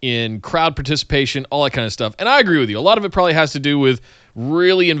 in crowd participation, all that kind of stuff? And I agree with you. A lot of it probably has to do with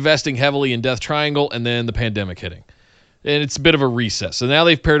really investing heavily in Death Triangle and then the pandemic hitting. And it's a bit of a reset. So now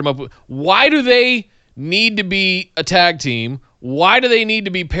they've paired them up with... Why do they need to be a tag team? Why do they need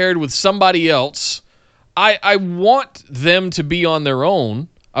to be paired with somebody else? I want them to be on their own.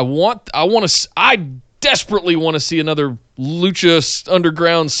 I desperately want to see another Lucha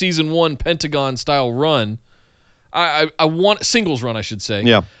Underground Season 1 Pentagon style run. I want singles run, I should say.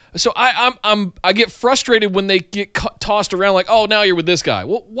 Yeah. So I get frustrated when they get tossed around like, oh, now you're with this guy.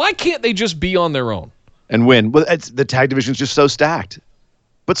 Well, why can't they just be on their own and win? Well, the tag division's just so stacked,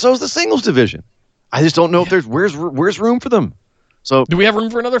 but so is the singles division. I just don't know if there's where's room for them. So do we have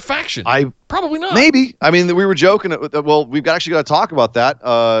room for another faction? Probably not. Maybe. I mean, we were joking. Well, we've actually got to talk about that.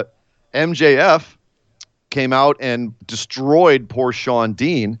 MJF came out and destroyed poor Shawn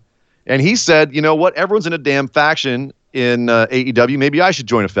Dean, and he said, "You know what? Everyone's in a damn faction in AEW. Maybe I should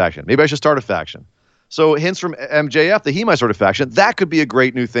join a faction. Maybe I should start a faction." So hints from MJF that he might start a faction. That could be a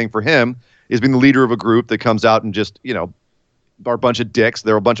great new thing for him, is being the leader of a group that comes out and just, are a bunch of dicks.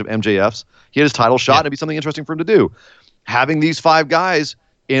 They're a bunch of MJFs. He had his title shot. It'd be something interesting for him to do. Having these 5 guys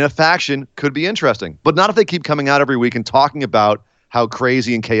in a faction could be interesting, but not if they keep coming out every week and talking about how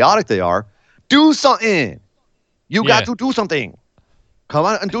crazy and chaotic they are. Do something. You got to do something. Come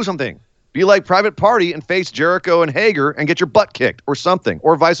on and do something. Be like Private Party and face Jericho and Hager and get your butt kicked or something,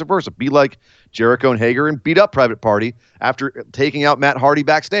 or vice versa. Be like Jericho and Hager and beat up Private Party after taking out Matt Hardy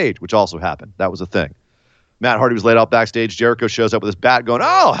backstage, which also happened. That was a thing. Matt Hardy was laid out backstage. Jericho shows up with his bat going,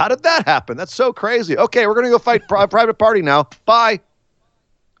 "Oh, how did that happen? That's so crazy. Okay, we're going to go fight Private Party now. Bye."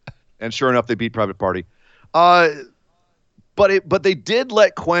 And sure enough, they beat Private Party. But they did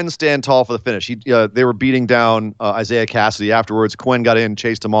let Quen stand tall for the finish. They were beating down Isaiah Cassidy afterwards. Quen got in,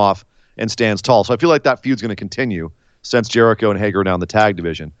 chased him off, and stands tall. So I feel like that feud's going to continue since Jericho and Hager are now in the tag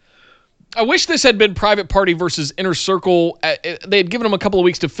division. I wish this had been Private Party versus Inner Circle. They had given them a couple of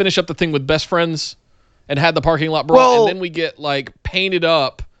weeks to finish up the thing with Best Friends and had the parking lot brawl, and then we get painted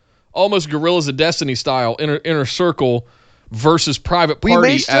up, almost Gorillas of Destiny style, Inner Circle versus Private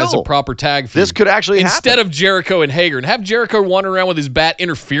Party as a proper tag feud. This could actually instead happen. of Jericho and Hager, and have Jericho wander around with his bat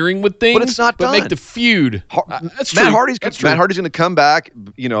interfering with things, but it's not done. Make the feud. That's true. Matt Hardy's going to come back,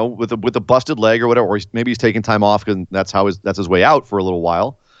 with a busted leg or whatever, or maybe he's taking time off because that's his way out for a little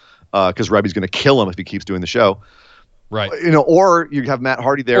while, because Rebby's going to kill him if he keeps doing the show. Right. Or you have Matt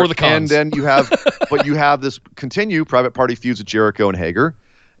Hardy there, or the cons. and then you have, but you have this continue Private Party feuds with Jericho and Hager,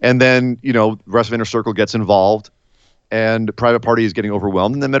 and then the rest of Inner Circle gets involved, and Private Party is getting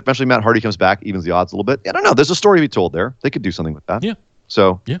overwhelmed, and then eventually Matt Hardy comes back, evens the odds a little bit. I don't know. There's a story to be told there. They could do something with that. Yeah.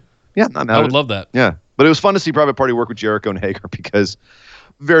 So yeah, not mad I would love that. Yeah, but it was fun to see Private Party work with Jericho and Hager because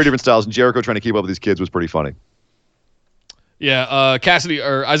Very different styles. And Jericho trying to keep up with these kids was pretty funny. Yeah,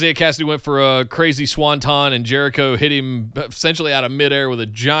 Isaiah Cassidy went for a crazy swanton, and Jericho hit him essentially out of midair with a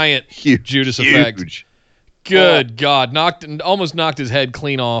giant Judas effect. Good God, almost knocked his head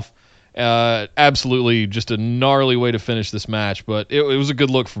clean off. Absolutely, just a gnarly way to finish this match, but it was a good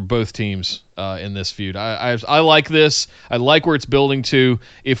look for both teams in this feud. I like this. I like where it's building to.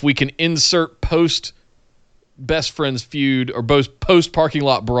 If we can insert post best friends feud or post parking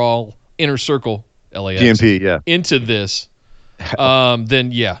lot brawl, Inner Circle LAX DMP, into this. Then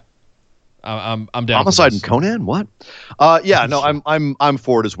yeah, I'm down. Homicide and Conan, what? I'm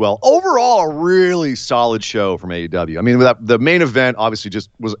for it as well. Overall, a really solid show from AEW. I mean, the main event obviously just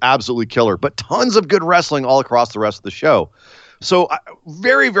was absolutely killer, but tons of good wrestling all across the rest of the show. So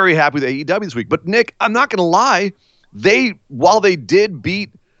very, very happy with AEW this week. But Nick, I'm not going to lie, while they did beat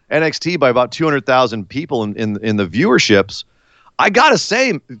NXT by about 200,000 people in the viewerships, I gotta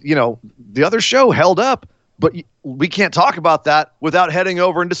say, the other show held up. But we can't talk about that without heading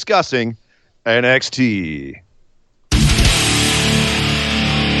over and discussing NXT.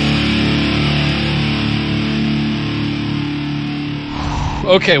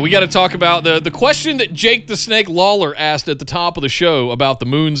 Okay, we got to talk about the question that Jake the Snake Lawler asked at the top of the show about the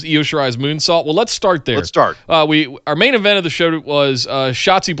Io Shirai's moonsault. Well, let's start there. Let's start. Our main event of the show was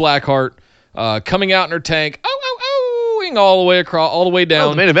Shotzi Blackheart coming out in her tank. All the way across, all the way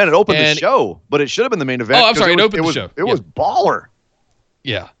down. The main event, it opened the show, but it should have been the main event. Oh, I'm sorry, it opened the show. It was baller.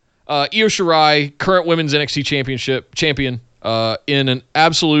 Yeah. Io Shirai, current women's NXT champion, in an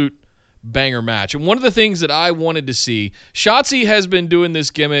absolute banger match. And one of the things that I wanted to see, Shotzi has been doing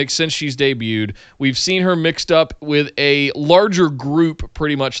this gimmick since she's debuted. We've seen her mixed up with a larger group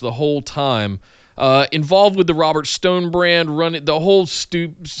pretty much the whole time. Involved with the Robert Stone brand, the whole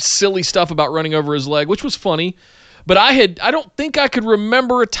silly stuff about running over his leg, which was funny. But I don't think I could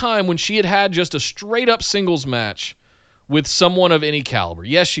remember a time when she had just a straight-up singles match with someone of any caliber.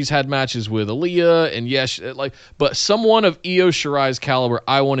 Yes, she's had matches with Aaliyah, and yes, but someone of Io Shirai's caliber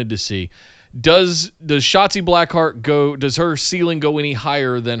I wanted to see. Does Shotzi Blackheart does her ceiling go any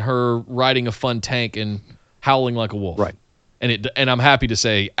higher than her riding a fun tank and howling like a wolf? Right. And I'm happy to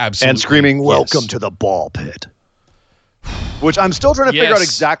say absolutely. And screaming, "Welcome to the ball pit." Which I'm still trying to figure out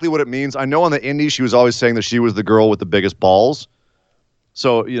exactly what it means. I know on the indies she was always saying that she was the girl with the biggest balls.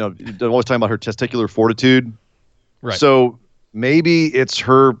 So, they're always talking about her testicular fortitude. Right. So maybe it's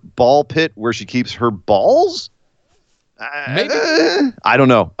her ball pit where she keeps her balls? Maybe. I don't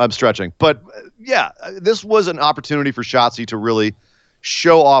know. I'm stretching. But this was an opportunity for Shotzi to really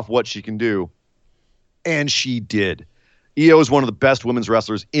show off what she can do. And she did. Io is one of the best women's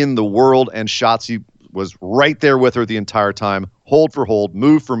wrestlers in the world, and Shotzi was right there with her the entire time, hold for hold,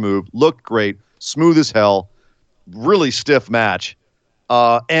 move for move, looked great, smooth as hell, really stiff match.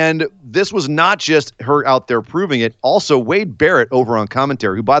 And this was not just her out there proving it. Also, Wade Barrett over on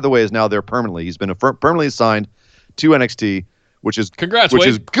commentary, who, by the way, is now there permanently. He's been permanently assigned to NXT, which is congrats, which Wade.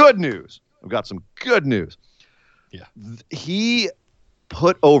 is good news. I've got some good news. Yeah, he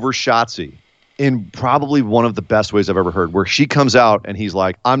put over Shotzi in probably one of the best ways I've ever heard, where she comes out and he's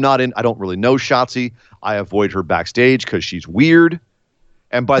like, I don't really know Shotzi. I avoid her backstage because she's weird.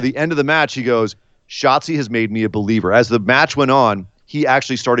 And by the end of the match, he goes, Shotzi has made me a believer. As the match went on, he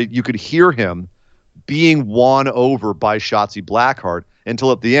actually you could hear him being won over by Shotzi Blackheart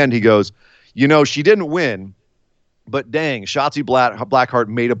until at the end he goes, she didn't win, but dang, Shotzi Blackheart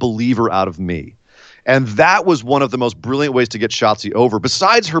made a believer out of me. And that was one of the most brilliant ways to get Shotzi over.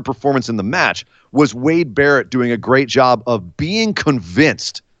 Besides her performance in the match, was Wade Barrett doing a great job of being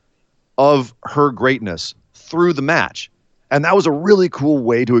convinced of her greatness through the match. And that was a really cool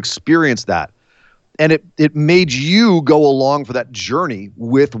way to experience that. And it made you go along for that journey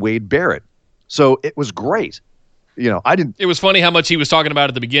with Wade Barrett. So it was great. It was funny how much he was talking about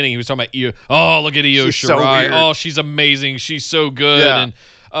at the beginning. He was talking about Io. Oh, look at Io Shirai. She's amazing. She's so good. Yeah.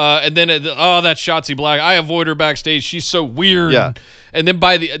 And then that Shotzi Black. I avoid her backstage. She's so weird. Yeah. And then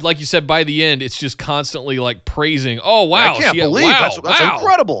like you said, by the end, it's just constantly like praising. Oh wow! I can't believe that's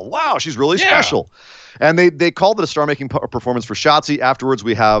incredible. Wow, she's really special. And they called it a star-making performance for Shotzi. Afterwards,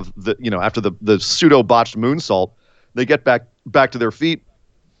 we have after the pseudo botched moonsault, they get back to their feet.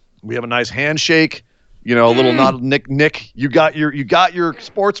 We have a nice handshake. A little nod. Nick, you got your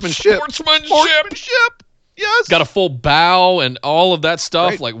sportsmanship. Sportsmanship. Yes. Got a full bow and all of that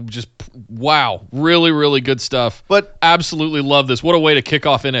stuff. Right. Like, just, wow. Really, really good stuff. But absolutely love this. What a way to kick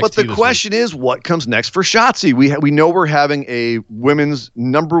off NXT. But the question is, what comes next for Shotzi? We know we're having a women's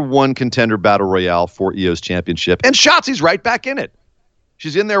 #1 contender battle royale for Io's championship. And Shotzi's right back in it.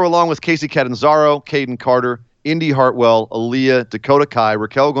 She's in there along with Kacy Catanzaro, Kaden Carter, Indy Hartwell, Aaliyah, Dakota Kai,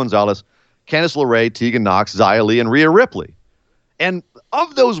 Raquel Gonzalez, Candice LeRae, Tegan Knox, Xia Li, and Rhea Ripley. And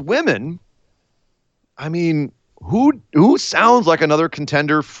of those women, I mean, who sounds like another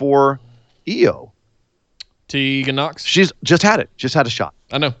contender for Io? Tegan Knox. She's just had it. Just had a shot.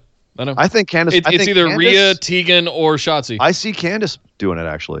 I know. I think Candice. It's either Rhea, Tegan, or Shotzi. I see Candice doing it,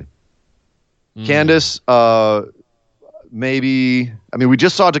 actually. Candice, maybe. I mean, we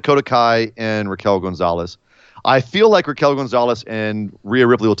just saw Dakota Kai and Raquel Gonzalez. I feel like Raquel Gonzalez and Rhea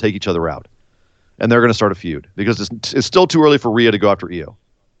Ripley will take each other out. And they're going to start a feud because it's still too early for Rhea to go after Io,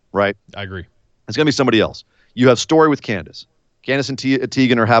 right? I agree. It's going to be somebody else. You have story with Candice. Candice and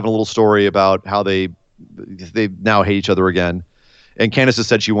Tegan are having a little story about how they now hate each other again. And Candice has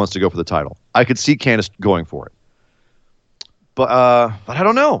said she wants to go for the title. I could see Candice going for it. But I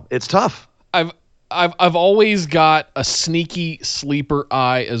don't know. It's tough. I've always got a sneaky sleeper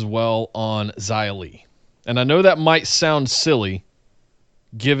eye as well on Xia Li. And I know that might sound silly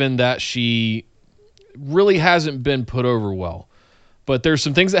given that she really hasn't been put over well. But there's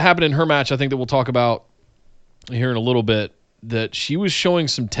some things that happened in her match I think that we'll talk about here in a little bit that she was showing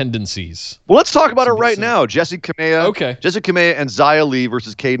some tendencies. Well, let's talk about it right now. Jessi Kamea. Okay. Jessi Kamea and Xia Li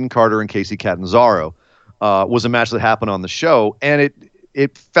versus Kaden Carter and Kacy Catanzaro was a match that happened on the show. And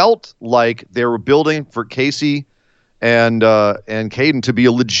it felt like they were building for Kacy and Kaden to be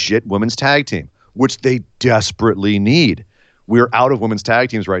a legit women's tag team, which they desperately need. We're out of women's tag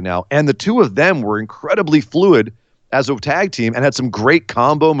teams right now. And the two of them were incredibly fluid as a tag team and had some great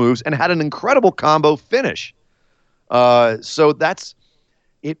combo moves and had an incredible combo finish. So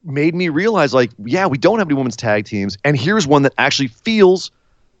it made me realize, like, yeah, we don't have any women's tag teams. And here's one that actually feels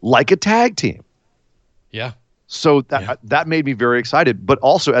like a tag team. Yeah. So that made me very excited. But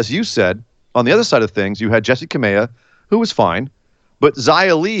also, as you said, on the other side of things, you had Jessi Kamea, who was fine. But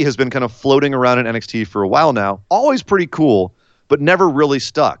Xia Li has been kind of floating around in NXT for a while now. Always pretty cool, but never really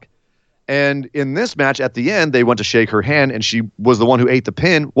stuck. And in this match, at the end, they went to shake her hand, and she was the one who ate the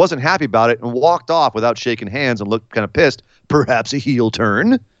pin, wasn't happy about it, and walked off without shaking hands and looked kind of pissed. Perhaps a heel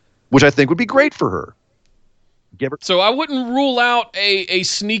turn, which I think would be great for her. So I wouldn't rule out a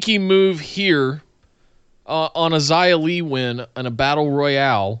sneaky move here on a Xia Li win in a battle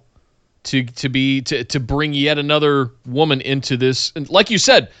royale to bring yet another woman into this. And like you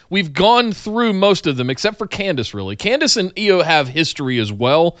said, we've gone through most of them except for Candice, really. Candice and Io have history as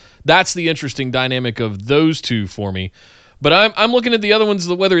well. That's the interesting dynamic of those two for me. But I'm looking at the other ones,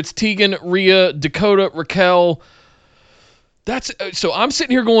 whether it's Tegan, Rhea, Dakota, Raquel. So I'm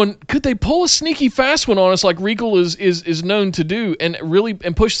sitting here going, could they pull a sneaky fast one on us like Regal is known to do and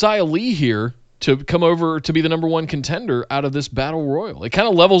push Xia Li here to come over to be the number one contender out of this battle royal? It kind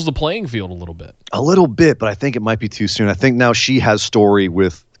of levels the playing field a little bit. A little bit, but I think it might be too soon. I think now she has story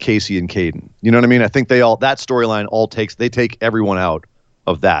with Kacy and Kaden. You know what I mean? I think that storyline they take everyone out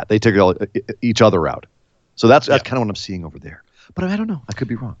of that. They take each other out. So that's kind of what I'm seeing over there. But I don't know. I could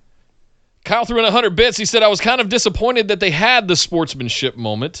be wrong. Kyle threw in 100 bits. He said, I was kind of disappointed that they had the sportsmanship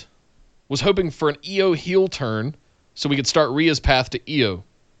moment. Was hoping for an Io heel turn so we could start Rhea's path to Io.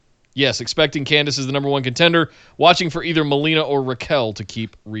 Yes, expecting Candice as the number one contender, watching for either Melina or Raquel to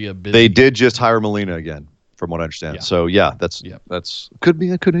keep Rhea busy. They did just hire Melina again, from what I understand. Yeah. So, that's could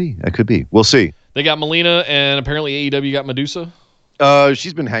be. We'll see. They got Melina, and apparently AEW got Medusa.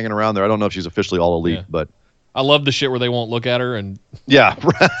 She's been hanging around there. I don't know if she's officially all elite, but I love the shit where they won't look at her. And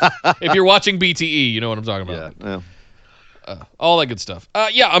if you're watching BTE, you know what I'm talking about. Yeah. All that good stuff.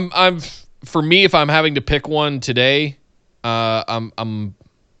 I'm for me, if I'm having to pick one today, I'm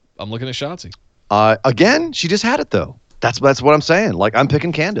looking at Shotzi. Again, she just had it though. That's what I'm saying. Like, I'm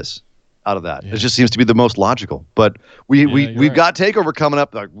picking Candice out of that. Yeah. It just seems to be the most logical. But we've got TakeOver coming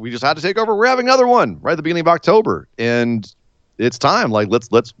up. Like, we just had to take over. We're having another one right at the beginning of October, and it's time. Like,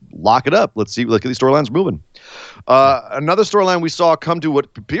 let's lock it up. Let's get these storylines moving. Another storyline we saw come to what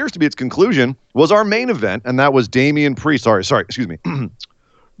appears to be its conclusion was our main event, and that was Damian Priest. Sorry, excuse me.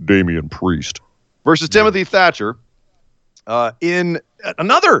 Damian Priest versus Timothy Thatcher. In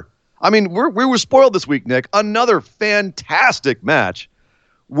another, I mean, we were spoiled this week, Nick. Another fantastic match,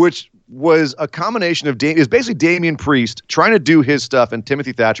 which was a combination of is basically Damian Priest trying to do his stuff and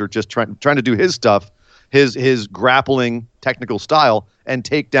Timothy Thatcher just trying to do his stuff, his grappling technical style, and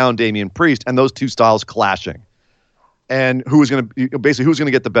take down Damian Priest, and those two styles clashing. And who was going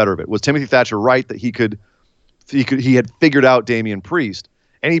to get the better of it? Was Timothy Thatcher right that he had figured out Damian Priest,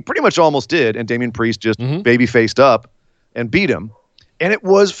 and he pretty much almost did, and Damian Priest just baby-faced up and beat him. And it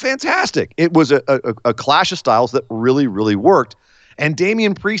was fantastic. It was a clash of styles that really, really worked. And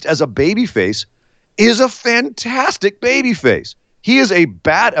Damian Priest as a babyface is a fantastic babyface. He is a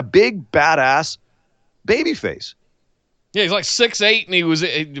big, badass babyface. Yeah, he's like 6'8", and he was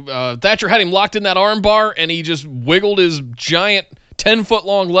Thatcher had him locked in that arm bar, and he just wiggled his giant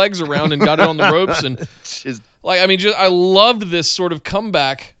 10-foot-long legs around and got it on the ropes. And I loved this sort of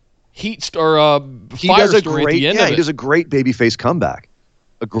comeback fire story at the end of it. He does a great babyface comeback.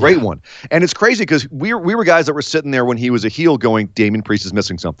 A great one. And it's crazy because we were guys that were sitting there when he was a heel going, Damian Priest is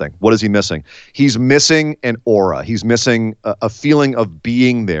missing something. What is he missing? He's missing an aura. He's missing a feeling of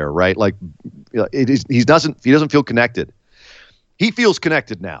being there, right? Like he doesn't feel connected. He feels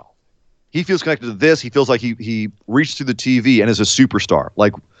connected now. He feels connected to this. He feels like he reached through the TV and is a superstar.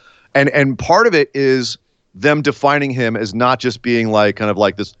 Like, and part of it is them defining him as not just being like kind of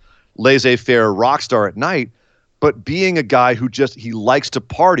like this laissez-faire rock star at night, but being a guy who he likes to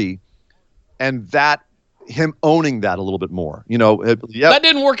party, and that him owning that a little bit more. That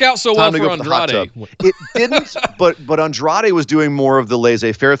didn't work out so well for Andrade. It didn't, but Andrade was doing more of the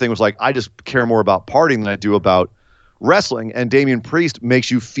laissez-faire thing. It was like, I just care more about partying than I do about wrestling. And Damian Priest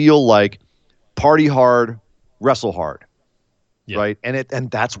makes you feel like party hard, wrestle hard, right? And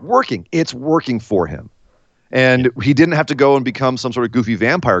that's working. It's working for him. And he didn't have to go and become some sort of goofy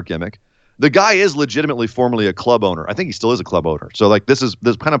vampire gimmick. The guy is legitimately formerly a club owner. I think he still is a club owner. So like this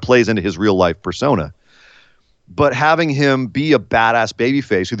kind of plays into his real life persona. But having him be a badass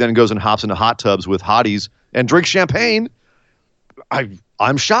babyface who then goes and hops into hot tubs with hotties and drinks champagne,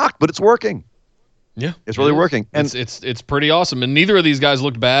 I'm shocked, but it's working. Yeah, it's really working, and it's pretty awesome. And neither of these guys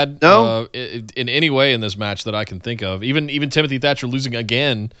looked bad in any way in this match that I can think of. Even Timothy Thatcher losing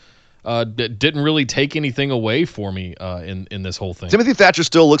again. Didn't really take anything away for me in this whole thing. Timothy Thatcher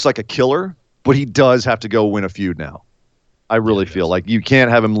still looks like a killer, but he does have to go win a feud now. I really feel like you can't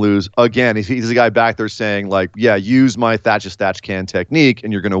have him lose again. He's the guy back there saying like, yeah, use my Thatch can technique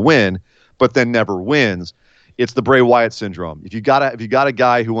and you're going to win, but then never wins. It's the Bray Wyatt syndrome. If you got a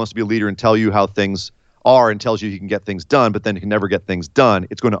guy who wants to be a leader and tell you how things are and tells you he can get things done, but then he can never get things done,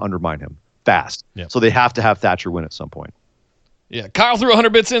 it's going to undermine him fast. Yeah. So they have to have Thatcher win at some point. Yeah, Kyle threw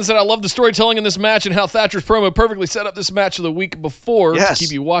 100 bits in and said, I love the storytelling in this match and how Thatcher's promo perfectly set up this match of the week before to keep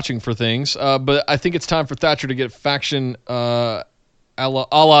you watching for things. But I think it's time for Thatcher to get faction a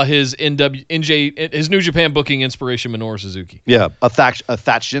la his his New Japan booking inspiration, Minoru Suzuki. Yeah, a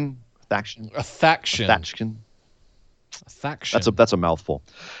faction. That's a mouthful.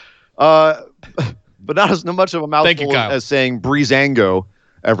 But not as much of a mouthful as saying Breezango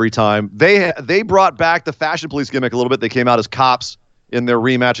every time. They brought back the Fashion Police gimmick a little bit. They came out as cops in their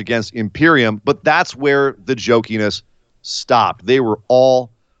rematch against Imperium, but that's where the jokiness stopped. They were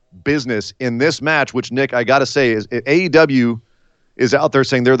all business in this match, which, Nick, I got to say, is AEW is out there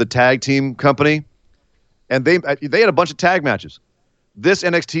saying they're the tag team company, and they had a bunch of tag matches. This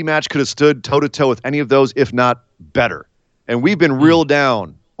NXT match could have stood toe-to-toe with any of those, if not better. And we've been real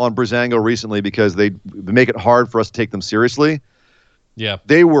down on Breezango recently because they make it hard for us to take them seriously. Yeah,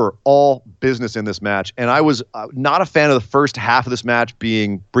 they were all business in this match, and I was not a fan of the first half of this match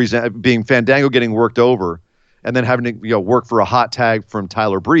being Fandango getting worked over, and then having to work for a hot tag from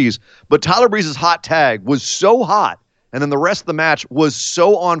Tyler Breeze. But Tyler Breeze's hot tag was so hot, and then the rest of the match was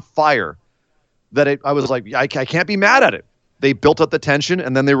so on fire that I was like, I can't be mad at it. They built up the tension,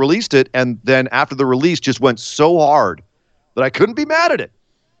 and then they released it, and then after the release, just went so hard that I couldn't be mad at it.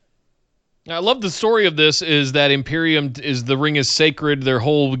 I love the story of this is that Imperium is the ring is sacred, their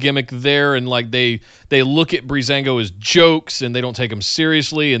whole gimmick there, and like they look at Breezango as jokes and they don't take him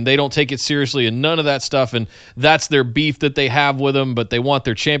seriously and they don't take it seriously and none of that stuff, and that's their beef that they have with him, but they want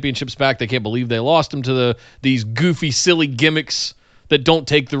their championships back. They can't believe they lost them to these goofy, silly gimmicks that don't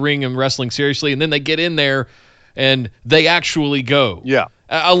take the ring and wrestling seriously, and then they get in there and they actually go. Yeah.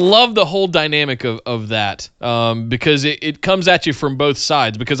 I love the whole dynamic of that because it comes at you from both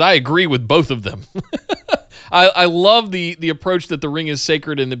sides because I agree with both of them. I love the approach that the ring is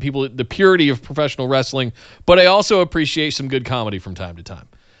sacred and the purity of professional wrestling, but I also appreciate some good comedy from time to time.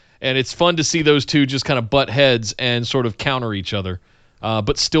 And it's fun to see those two just kind of butt heads and sort of counter each other,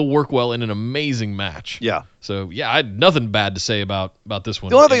 but still work well in an amazing match. Yeah. So, yeah, I had nothing bad to say about this one.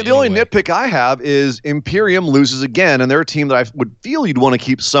 The only nitpick I have is Imperium loses again, and they're a team that I would feel you'd want to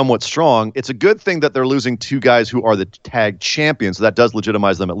keep somewhat strong. It's a good thing that they're losing two guys who are the tag champions, so that does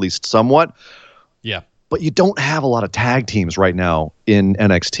legitimize them at least somewhat. Yeah. But you don't have a lot of tag teams right now in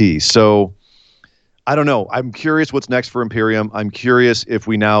NXT, so I don't know. I'm curious what's next for Imperium. I'm curious if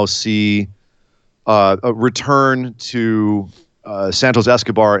we now see a return to Santos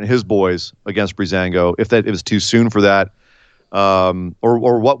Escobar and his boys against Breezango, if it was too soon for that,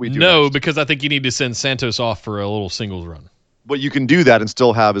 or what we do. No, next. Because I think you need to send Santos off for a little singles run. But you can do that and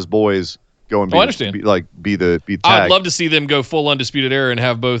still have his boys go and I understand. be the tag. I'd love to see them go full Undisputed Era and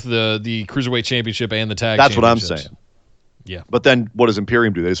have both the Cruiserweight Championship and the tag That's what I'm championships. saying. Yeah. But then what does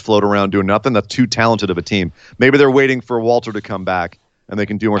Imperium do? They just float around doing nothing? That's too talented of a team. Maybe they're waiting for Walter to come back and they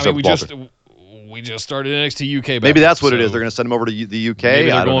can do more stuff with Walter. We just started NXT UK back. Maybe that's what it is. They're going to send him over to the UK. Maybe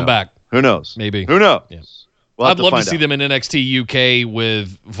they're I don't going know. back. Who knows? Maybe. Who knows? Yeah. We'll have I'd love to find see out. them in NXT UK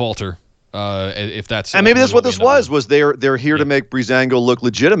with Walter. If that's And maybe that's what this was they're here to make Breezango look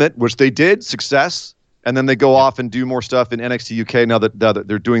legitimate, which they did, success, and then they go off and do more stuff in NXT UK now that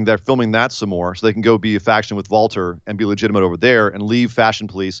they're filming that some more, so they can go be a faction with Walter and be legitimate over there and leave Fashion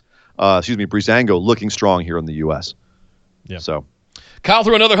Police, Breezango looking strong here in the US. Yeah. So Kyle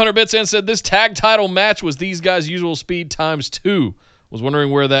threw another 100 bits and said this tag title match was these guys' usual speed times 2. Was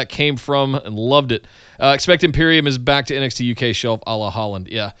wondering where that came from and loved it. Expect Imperium is back to NXT UK shelf a la Holland.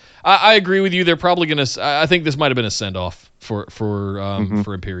 Yeah, I agree with you. They're probably going to. I think this might have been a send off for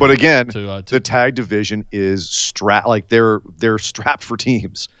Imperium. But again, to the tag division is strapped. Like they're strapped for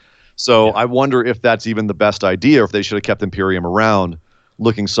teams. So I wonder if that's even the best idea, or if they should have kept Imperium around,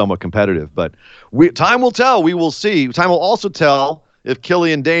 looking somewhat competitive. But time will tell. We will see. Time will also tell if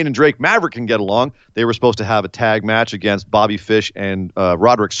Killian Dane and Drake Maverick can get along. They were supposed to have a tag match against Bobby Fish and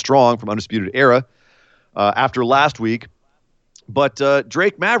Roderick Strong from Undisputed Era after last week. But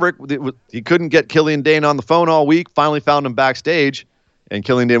Drake Maverick, he couldn't get Killian Dane on the phone all week, finally found him backstage, and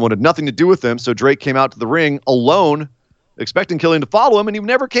Killian Dane wanted nothing to do with him, so Drake came out to the ring alone, expecting Killian to follow him, and he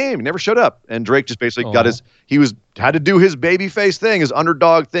never came. He never showed up. And Drake just basically had to do his babyface thing, his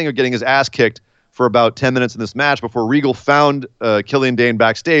underdog thing of getting his ass kicked for about 10 minutes in this match before Regal found Killian Dane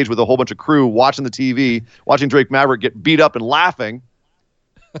backstage with a whole bunch of crew watching the TV, watching Drake Maverick get beat up and laughing.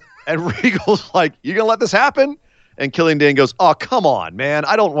 And Regal's like, "You gonna let this happen?" And Killian Dane goes, "Oh, come on, man.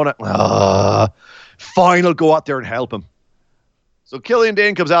 I don't want to. Fine, I'll go out there and help him." So Killian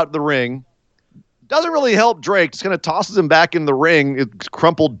Dane comes out to the ring. Doesn't really help Drake. Just kind of tosses him back in the ring. It's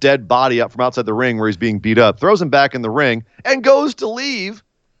crumpled dead body up from outside the ring where he's being beat up. Throws him back in the ring and goes to leave.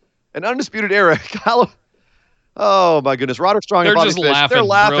 An Undisputed Era. Oh my goodness, Roderick Strong and Bobby Fish. They're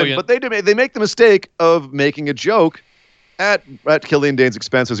laughing, Brilliant. but they make the mistake of making a joke at Killian Dane's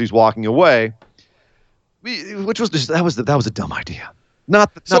expense as he's walking away, which was that was a dumb idea.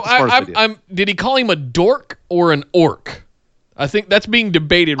 Not the smartest idea. Did he call him a dork or an orc? I think that's being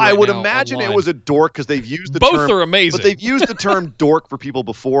debated right now. I would imagine online. it was a dork because they've used the Both term. Both are amazing. But they've used the term dork for people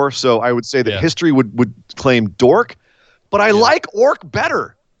before, so I would say that Yeah. history would claim dork. But I like orc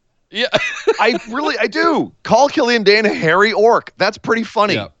better. Yeah. I do. Call Killian Dane a hairy orc. That's pretty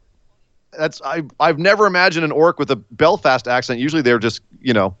funny. Yeah. I've never imagined an orc with a Belfast accent. Usually they're just,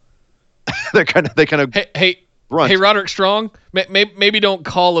 they kind of Hey, grunt. Hey, Roderick Strong, maybe don't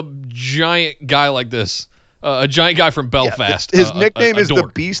call a giant guy like this, a giant guy from Belfast. His nickname is the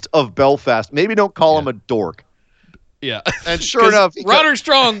dork. Beast of Belfast. Maybe don't call him a dork. Yeah. And sure enough, Roderick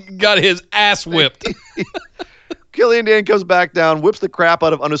Strong got his ass whipped. Killian Dane comes back down, whips the crap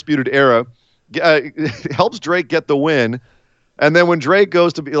out of Undisputed Era, helps Drake get the win, and then when Drake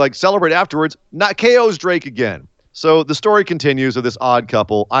goes to be celebrate afterwards, not KOs Drake again. So the story continues of this odd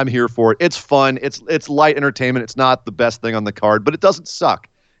couple. I'm here for it. It's fun. It's light entertainment. It's not the best thing on the card, but it doesn't suck.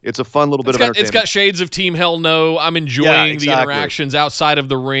 It's a fun little bit of entertainment. It's got shades of Team Hell No. I'm enjoying the interactions outside of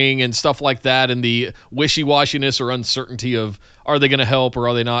the ring and stuff like that, and the wishy-washiness or uncertainty of are they going to help or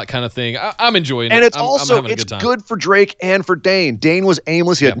are they not kind of thing. I'm enjoying it. And it's I'm having a good time. good for Drake and for Dane. Dane was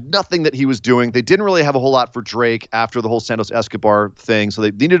aimless. He had nothing that he was doing. They didn't really have a whole lot for Drake after the whole Santos Escobar thing, so they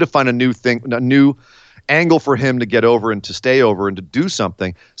needed to find a new angle for him to get over and to stay over and to do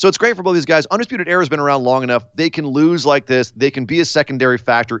something. So it's great for both these guys. Undisputed Era has been around long enough. They can lose like this. They can be a secondary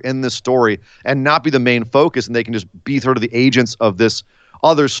factor in this story and not be the main focus, and they can just be sort of the agents of this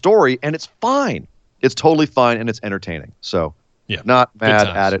other story, and it's fine. It's totally fine, and it's entertaining. So not mad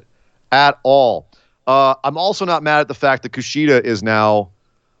at it at all. I'm also not mad at the fact that Kushida is now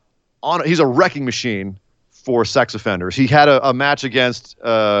he's a wrecking machine for sex offenders. He had a match against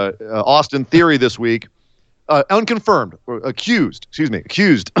Austin Theory this week. Unconfirmed, accused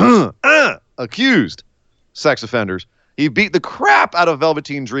sex offenders. He beat the crap out of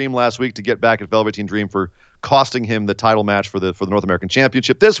Velveteen Dream last week to get back at Velveteen Dream for costing him the title match for the North American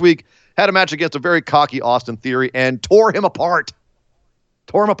Championship. This week, had a match against a very cocky Austin Theory and tore him apart.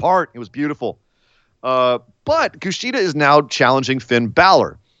 It was beautiful. But Kushida is now challenging Finn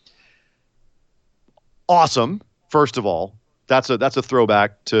Balor. Awesome. First of all, that's a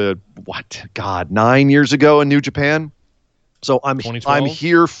throwback to 9 years ago in New Japan. So I'm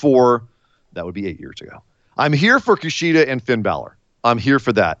here for that would be 8 years ago. I'm here for Kushida and Finn Balor. I'm here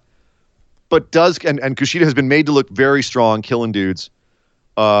for that. But and Kushida has been made to look very strong, killing dudes.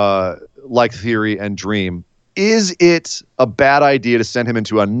 like Theory and Dream, is it a bad idea to send him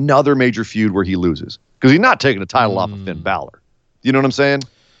into another major feud where he loses? Because he's not taking the title off of Finn Balor. You know what I'm saying?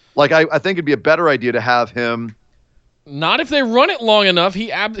 Like, I think it'd be a better idea to have him. Not if they run it long enough.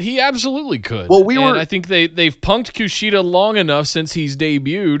 He absolutely could. Well, I think they've punked Kushida long enough since he's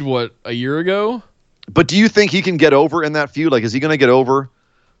debuted, a year ago? But do you think he can get over in that feud? Like, is he going to get over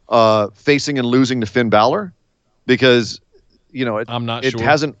facing and losing to Finn Balor? Because, I'm not it sure.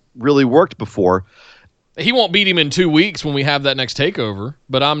 hasn't really worked before. He won't beat him in 2 weeks when we have that next takeover,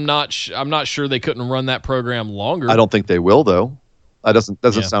 but I'm not sure they couldn't run that program longer. I don't think they will, though. That doesn't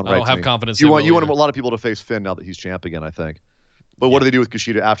sound right. I don't to have me. confidence. You want a lot of people to face Finn now that he's champ again, I think. But what do they do with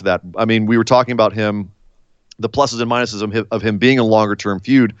Kushida after that? I mean, we were talking about him, the pluses and minuses of him being a longer term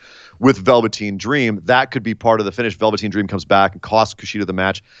feud with Velveteen Dream. That could be part of the finish. Velveteen Dream comes back and costs Kushida the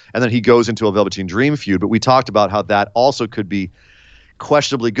match, and then he goes into a Velveteen Dream feud. But we talked about how that also could be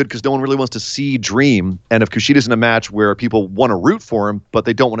questionably good because no one really wants to see Dream. And if Kushida's in a match where people want to root for him, but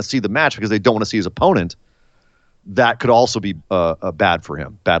they don't want to see the match because they don't want to see his opponent, that could also be bad for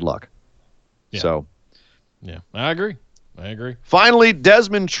him. Bad luck. Yeah. So, yeah, I agree. Finally,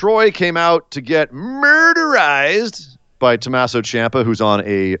 Desmond Troy came out to get murderized by Tommaso Ciampa, who's on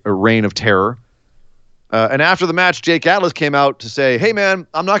a reign of terror. And after the match, Jake Atlas came out to say, hey, man,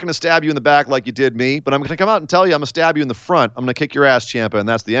 I'm not going to stab you in the back like you did me, but I'm going to come out and tell you I'm going to stab you in the front. I'm going to kick your ass, Ciampa, and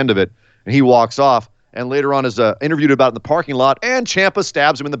that's the end of it. And he walks off. And later on is interviewed about it in the parking lot, and Ciampa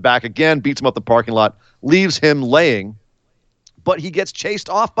stabs him in the back again, beats him up in the parking lot, leaves him laying. But he gets chased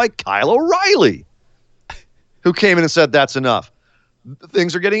off by Kyle O'Reilly, who came in and said, that's enough.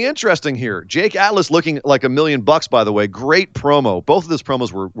 Things are getting interesting here. Jake Atlas looking like $1 million, by the way. Great promo. Both of those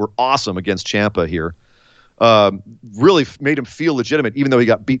promos were awesome against Ciampa here. Really made him feel legitimate, even though he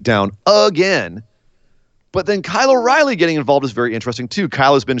got beat down again. But then Kyle O'Reilly getting involved is very interesting, too.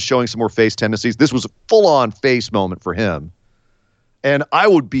 Kyle has been showing some more face tendencies. This was a full-on face moment for him. And I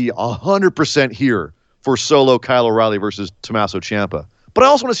would be 100% here for solo Kyle O'Reilly versus Tommaso Ciampa. But I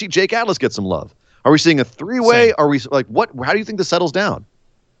also want to see Jake Atlas get some love. Are we seeing a three-way? Same. Are we like what? How do you think this settles down?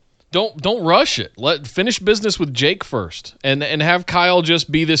 Don't rush it. Finish business with Jake first, and have Kyle just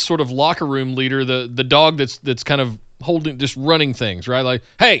be this sort of locker room leader, the dog that's kind of just running things, right? Like,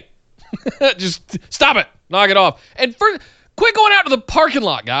 hey, just stop it, knock it off, and quit going out to the parking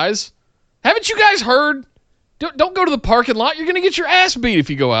lot, guys. Haven't you guys heard? Don't go to the parking lot. You're gonna get your ass beat if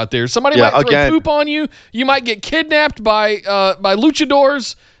you go out there. Somebody might throw poop on you. You might get kidnapped by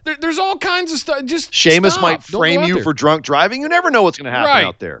luchadors. There's all kinds of stuff. Just Sheamus stop. might frame you for drunk driving. You never know what's going to happen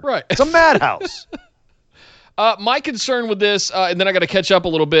out there. Right. It's a madhouse. My concern with this, and then I got to catch up a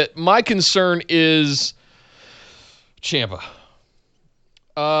little bit. My concern is Ciampa.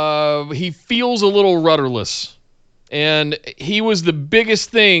 He feels a little rudderless, and he was the biggest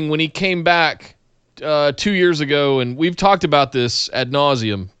thing when he came back 2 years ago, and we've talked about this ad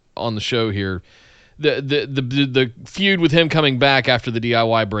nauseum on the show here. The feud with him coming back after the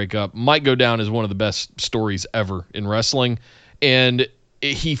DIY breakup might go down as one of the best stories ever in wrestling, and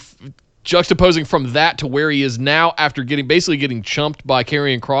he juxtaposing from that to where he is now after basically getting chumped by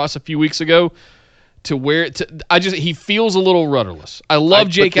Karrion Kross a few weeks ago to where he feels a little rudderless. I love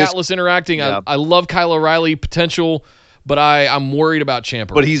Jake Atlas interacting. Yeah. I love Kyle O'Reilly potential, but I'm worried about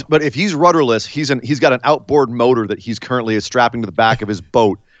Ciampa. But if he's rudderless, he's got an outboard motor that he's currently strapping to the back of his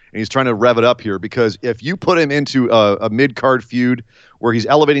boat. And he's trying to rev it up here because if you put him into a mid-card feud where he's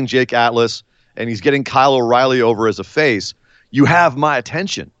elevating Jake Atlas and he's getting Kyle O'Reilly over as a face, you have my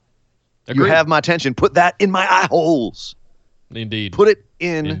attention. Agreed. You have my attention. Put that in my eye holes. Indeed. Put it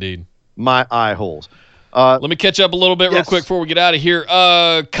in my eye holes. Let me catch up a little bit real quick before we get out of here.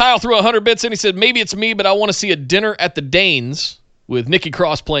 Kyle threw 100 bits in. He said, maybe it's me, but I want to see a dinner at the Danes with Nikki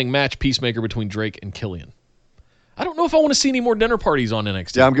Cross playing match peacemaker between Drake and Killian. I don't know if I want to see any more dinner parties on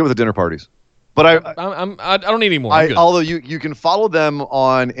NXT. Yeah, I'm good with the dinner parties. But I don't need any more. Although you can follow them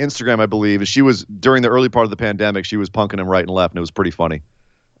on Instagram, I believe. And she was, during the early part of the pandemic, she was punking him right and left, and it was pretty funny.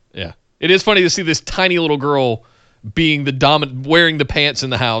 Yeah. It is funny to see this tiny little girl being the dominant, wearing the pants in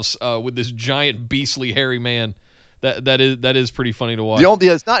the house with this giant, beastly, hairy man. That is pretty funny to watch.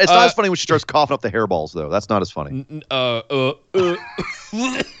 It's not as funny when she starts coughing up the hairballs, though. That's not as funny.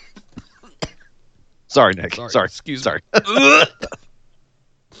 Sorry, Nick. Sorry. Excuse me.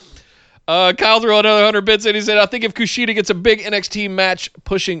 Kyle threw another 100 bits in. He said, I think if Kushida gets a big NXT match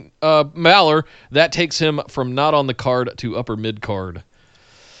pushing Balor, that takes him from not on the card to upper mid-card.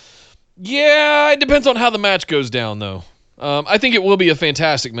 Yeah, it depends on how the match goes down, though. I think it will be a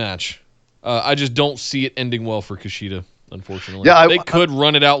fantastic match. I just don't see it ending well for Kushida, unfortunately. Yeah, they could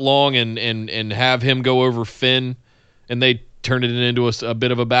run it out long and have him go over Finn, and they turn it into a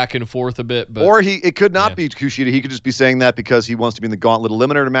bit of a back and forth a bit. But, or it could not be Kushida. He could just be saying that because he wants to be in the Gauntlet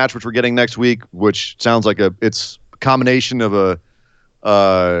Eliminator match, which we're getting next week, which sounds like it's a combination of a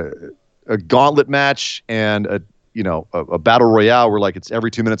Gauntlet match and a Battle Royale where like it's every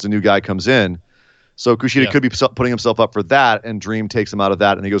 2 minutes a new guy comes in. So Kushida could be putting himself up for that, and Dream takes him out of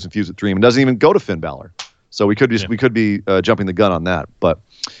that, and he goes infused with Dream and doesn't even go to Finn Balor. So we could be jumping the gun on that, but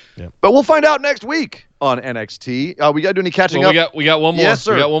we'll find out next week on NXT. We got to do any catching up? We got one more. Yes,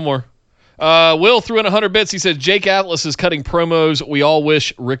 sir. We got one more. Will threw in 100 bits. He said Jake Atlas is cutting promos. We all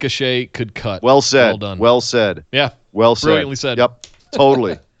wish Ricochet could cut. Well said. Well done. Well said. Yeah. Well said. Brilliantly said. Yep.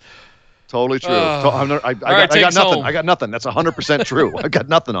 Totally. Totally true. I got nothing. Home. I got nothing. That's 100% true. I got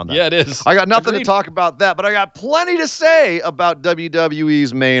nothing on that. Yeah, it is. I got nothing Agreed. to talk about that, but I got plenty to say about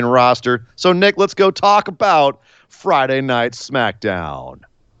WWE's main roster. So, Nick, let's go talk about Friday Night SmackDown.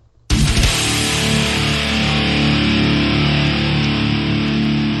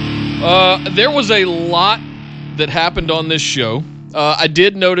 There was a lot that happened on this show. I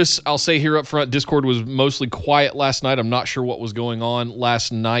did notice, I'll say here up front, Discord was mostly quiet last night. I'm not sure what was going on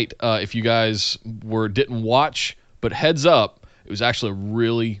last night if you guys didn't watch, but heads up, it was actually a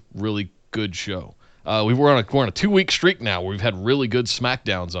really, really good show. We're on a 2-week streak now where we've had really good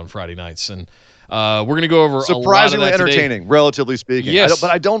SmackDowns on Friday nights, and we're going to go over surprisingly a lot of that entertaining, relatively speaking. Yes.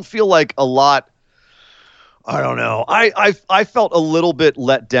 But I don't feel like a lot. I don't know. I felt a little bit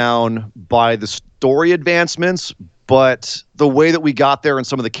let down by the story advancements, but the way that we got there and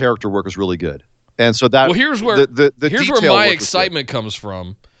some of the character work was really good. And so that here's where here's where my excitement comes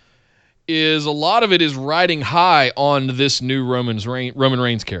from. Is a lot of it is riding high on this new Roman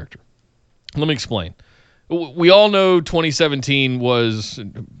Reigns character. Let me explain. We all know 2017 was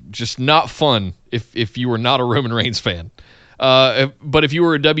just not fun if you were not a Roman Reigns fan. But if you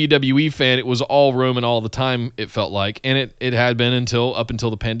were a WWE fan, it was all Roman all the time, it felt like. And it had been up until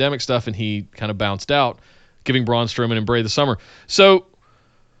the pandemic stuff, and he kind of bounced out, giving Braun Strowman and Bray the summer. So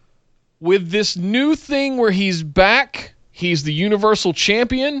with this new thing where he's back, he's the Universal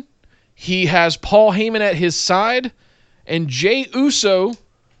Champion, he has Paul Heyman at his side, and Jey Uso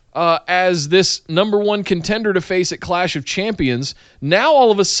as this number one contender to face at Clash of Champions. Now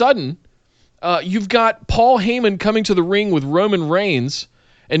all of a sudden, you've got Paul Heyman coming to the ring with Roman Reigns,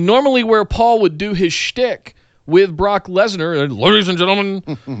 and normally where Paul would do his shtick with Brock Lesnar, ladies and gentlemen,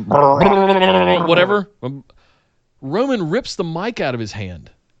 whatever, Roman rips the mic out of his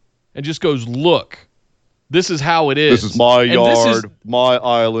hand and just goes, look, this is how it is. This is my yard, my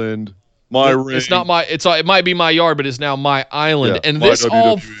island, my ring. It's not my. It might be my yard, but it's now my island. Yeah, and this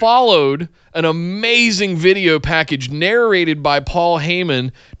all followed an amazing video package narrated by Paul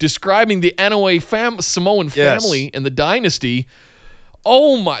Heyman describing the Anoa'i Samoan family and the dynasty.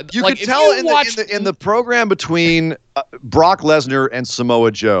 Oh my! You could tell in the program between Brock Lesnar and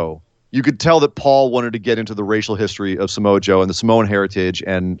Samoa Joe. You could tell that Paul wanted to get into the racial history of Samoa Joe and the Samoan heritage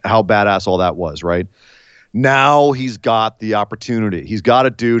and how badass all that was, right? Now he's got the opportunity. He's got a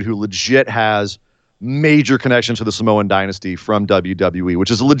dude who legit has major connection to the Samoan dynasty from WWE,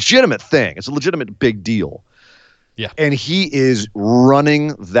 which is a legitimate thing. It's a legitimate big deal. Yeah. And he is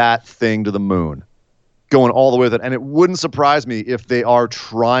running that thing to the moon, going all the way with it. And it wouldn't surprise me if they are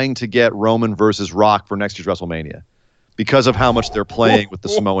trying to get Roman versus Rock for next year's WrestleMania because of how much they're playing with the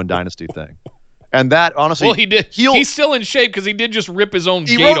Samoan dynasty thing. And that, honestly... Well, he did. He's still in shape because he did just rip his own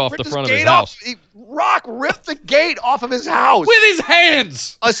gate off the front of his house. Rock ripped the gate off of his house. With his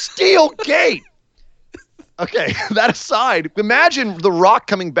hands! A steel gate! Okay, that aside, imagine The Rock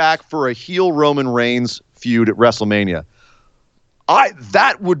coming back for a heel Roman Reigns feud at WrestleMania.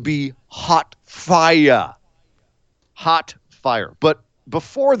 That would be hot fire. Hot fire. But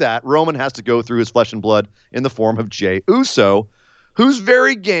before that, Roman has to go through his flesh and blood in the form of Jey Uso, who's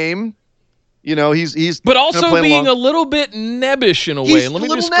very game. You know, he's but also being a little bit nebbish in a way. And let me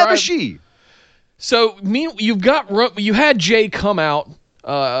describe. nebbishy. So you had Jey come out.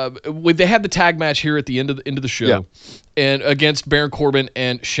 They had the tag match here at the end of the show, and against Baron Corbin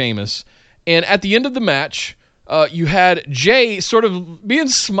and Sheamus. And at the end of the match, you had Jey sort of being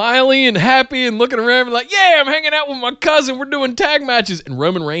smiley and happy and looking around and like, yeah, I'm hanging out with my cousin. We're doing tag matches. And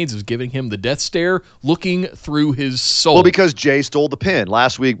Roman Reigns is giving him the death stare, looking through his soul. Well, because Jey stole the pin.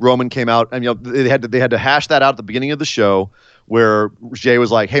 Last week, Roman came out, and they had to hash that out at the beginning of the show, where Jey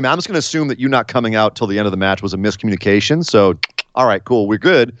was like, hey, man, I'm just going to assume that you not coming out till the end of the match was a miscommunication. So, all right, cool, we're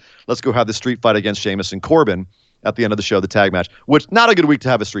good. Let's go have the street fight against Sheamus and Corbin at the end of the show, the tag match, which not a good week to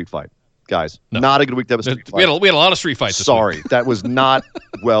have a street fight. Guys, not a good week to have a street fight. We had a lot of street fights this week. That was not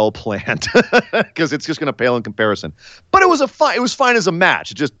well planned because it's just going to pale in comparison. But it was fine as a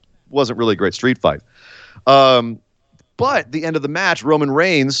match. It just wasn't really a great street fight. But But at the end of the match, Roman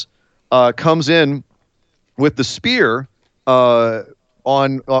Reigns comes in with the spear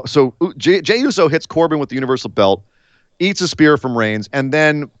so Jey Uso hits Corbin with the Universal Belt, eats a spear from Reigns, and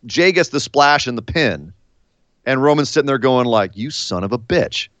then Jey gets the splash and the pin. And Roman's sitting there going like, you son of a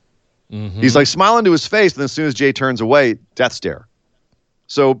bitch. Mm-hmm. He's like smiling to his face, and then as soon as Jey turns away, death stare.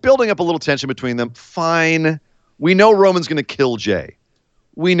 So building up a little tension between them, fine. We know Roman's going to kill Jey.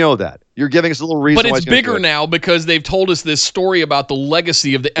 We know that. You're giving us a little reason. But it's bigger now because they've told us this story about the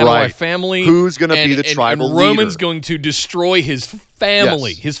legacy of the NOI family. Who's going to be the tribal leader? And Roman's going to destroy his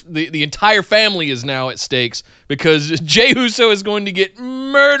family. Yes. The entire family is now at stakes because Jey Uso is going to get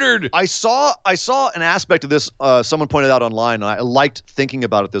murdered. I saw an aspect of this someone pointed out online, and I liked thinking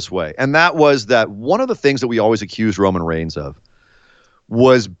about it this way. And that was that one of the things that we always accused Roman Reigns of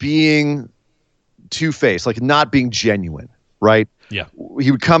was being two-faced, like not being genuine, right? Yeah.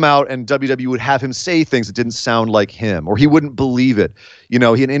 He would come out and WWE would have him say things that didn't sound like him, or he wouldn't believe it. In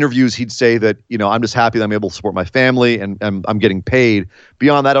interviews, he'd say that, I'm just happy that I'm able to support my family and I'm getting paid.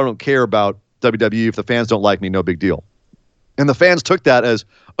 Beyond that, I don't care about WWE. If the fans don't like me, no big deal. And the fans took that as,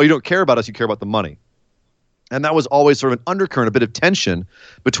 oh, you don't care about us, you care about the money. And that was always sort of an undercurrent, a bit of tension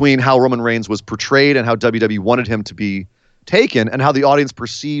between how Roman Reigns was portrayed and how WWE wanted him to be taken and how the audience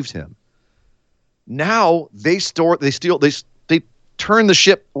perceived him. Now they turn the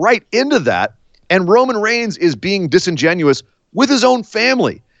ship right into that, and Roman Reigns is being disingenuous with his own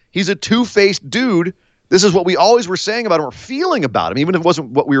family. He's a two-faced dude. This is what we always were saying about him or feeling about him, even if it wasn't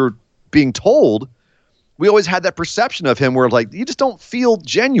what we were being told. We always had that perception of him where, like, you just don't feel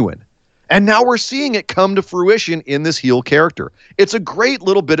genuine. And now we're seeing it come to fruition in this heel character. It's a great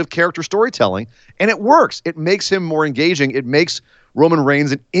little bit of character storytelling, and it works. It makes him more engaging. It makes Roman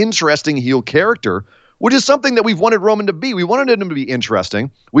Reigns an interesting heel character, which is something that we've wanted Roman to be. We wanted him to be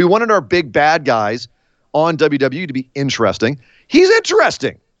interesting. We wanted our big bad guys on WWE to be interesting. He's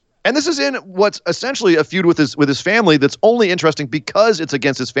interesting. And this is in what's essentially a feud with his family that's only interesting because it's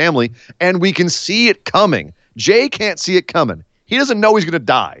against his family, and we can see it coming. Jey can't see it coming. He doesn't know he's going to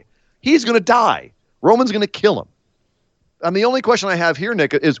die. He's going to die. Roman's going to kill him. And the only question I have here,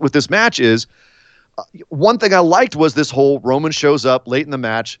 Nick, is with this match is, one thing I liked was this whole Roman shows up late in the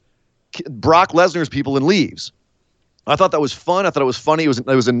match, Brock Lesnar's people, and leaves. I thought that was fun. I thought it was funny. It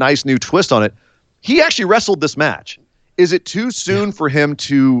was a nice new twist on it. He actually wrestled this match. Is it too soon for him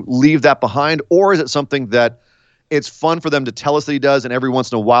to leave that behind, or is it something that it's fun for them to tell us that he does, and every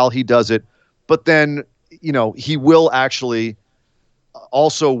once in a while he does it, but then, he will actually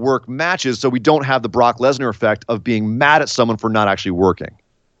also work matches so we don't have the Brock Lesnar effect of being mad at someone for not actually working?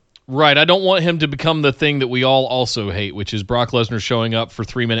 Right. I don't want him to become the thing that we all also hate, which is Brock Lesnar showing up for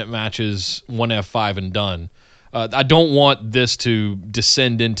 3-minute matches, 1 F5 and done. I don't want this to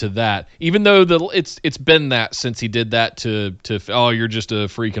descend into that, even though it's been that since he did that to you're just a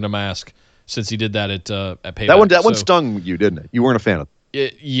freak in a mask, since he did that at Payback. That one stung you, didn't it? You weren't a fan of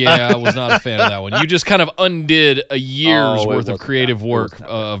it. Yeah, I was not a fan of that one. You just kind of undid a year's worth of creative work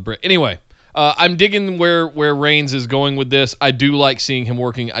of Britt. Anyway, I'm digging where Reigns is going with this. I do like seeing him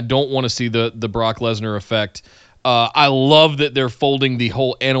working. I don't want to see the Brock Lesnar effect. I love that they're folding the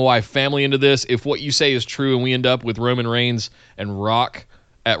whole NOI family into this. If what you say is true and we end up with Roman Reigns and Rock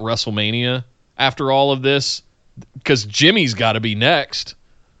at WrestleMania after all of this, because Jimmy's got to be next,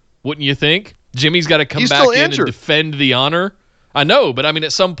 wouldn't you think? Jimmy's got to come back in and defend the honor. I know, but I mean,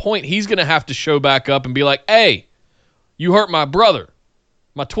 at some point, he's going to have to show back up and be like, hey, you hurt my brother,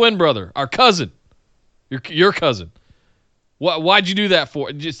 my twin brother, our cousin, your cousin. Why'd you do that for?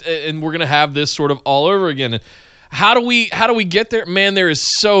 And we're going to have this sort of all over again. How do we get there? Man, there is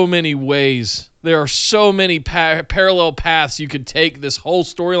so many ways. There are so many parallel paths you could take this whole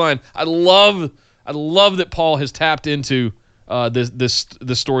storyline. I love that Paul has tapped into this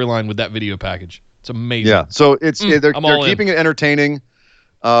storyline with that video package. It's amazing. Yeah, so they're keeping it entertaining.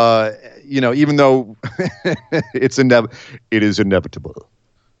 Even though it is inevitable.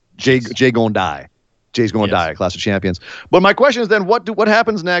 Jey gonna die. Jey's going to die at Clash of Champions. But my question is then, what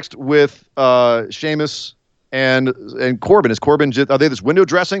happens next with Sheamus and Corbin? Is Corbin are they this window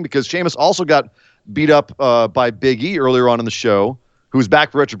dressing? Because Sheamus also got beat up by Big E earlier on in the show, who's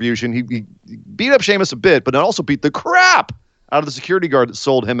back for Retribution. He beat up Sheamus a bit, but then also beat the crap out of the security guard that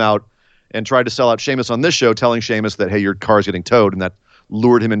sold him out and tried to sell out Sheamus on this show, telling Sheamus that, hey, your car's getting towed, and that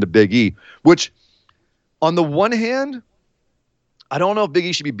lured him into Big E. Which, on the one hand, I don't know if Big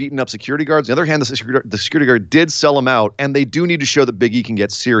E should be beating up security guards. On the other hand, the security guard did sell him out, and they do need to show that Big E can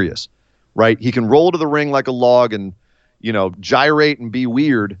get serious, right? He can roll to the ring like a log and, gyrate and be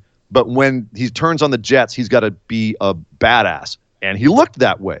weird, but when he turns on the jets, he's got to be a badass. And he looked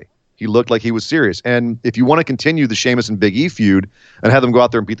that way. He looked like he was serious. And if you want to continue the Sheamus and Big E feud and have them go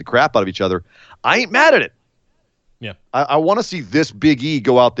out there and beat the crap out of each other, I ain't mad at it. Yeah. I want to see this Big E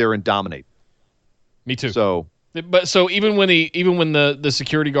go out there and dominate. Me too. So even when the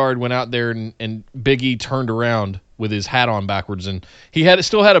security guard went out there and Big E turned around with his hat on backwards, and he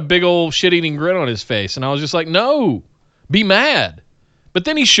still had a big old shit-eating grin on his face, and I was just like, no, be mad. But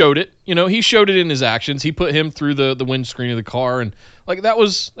then he showed it. He showed it in his actions. He put him through the windscreen of the car, and like that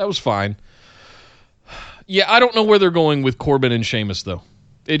was fine. Yeah, I don't know where they're going with Corbin and Sheamus though.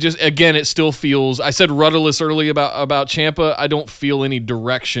 It still feels. I said rudderless early about Ciampa. I don't feel any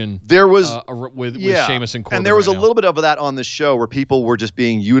direction. There was with Sheamus and Corbin, and there was right a little bit of that on the show where people were just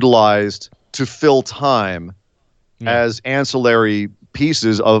being utilized to fill time as ancillary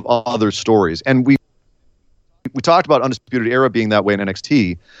pieces of other stories. And we talked about Undisputed Era being that way in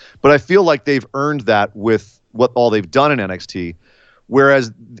NXT, but I feel like they've earned that with what all they've done in NXT.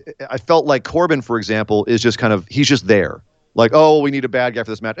 Whereas I felt like Corbin, for example, is just he's just there. Like, oh, we need a bad guy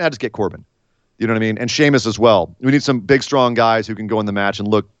for this match. Just get Corbin. You know what I mean? And Sheamus as well. We need some big, strong guys who can go in the match and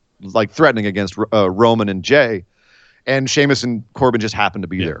look like threatening against Roman and Jay. And Sheamus and Corbin just happen to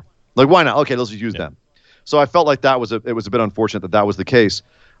be there. Like, why not? Okay, let's just use them. So I felt like it was a bit unfortunate that was the case.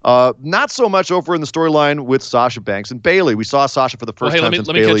 Not so much over in the storyline with Sasha Banks and Bayley. We saw Sasha for the first time since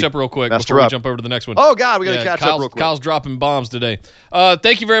Bayley. Let me catch up real quick before we jump over to the next one. Oh, God, we got to catch up real quick. Kyle's dropping bombs today.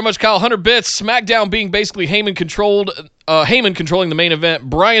 Thank you very much, Kyle. 100 bits. SmackDown being basically Heyman controlling the main event,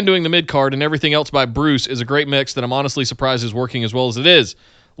 Bryan doing the mid-card, and everything else by Bruce is a great mix that I'm honestly surprised is working as well as it is.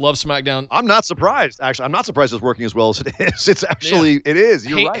 Love SmackDown. I'm not surprised. Actually, I'm not surprised it's working as well as it is. It's actually, it is.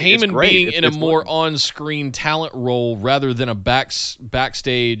 You're right. Heyman being in a more on-screen talent role rather than a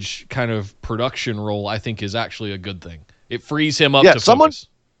backstage kind of production role, I think is actually a good thing. It frees him up to focus.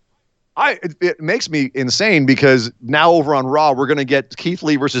 It makes me insane because now over on Raw, we're going to get Keith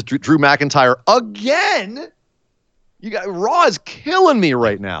Lee versus Drew McIntyre again. Raw is killing me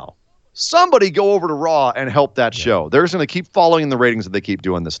right now. Somebody go over to Raw and help that show. They're just going to keep following the ratings that they keep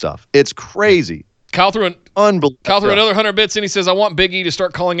doing this stuff. It's crazy. Kyle threw Unbelievable. Another 100 bits in. He says, I want Big E to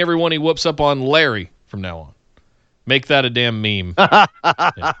start calling everyone he whoops up on Larry from now on. Make that a damn meme.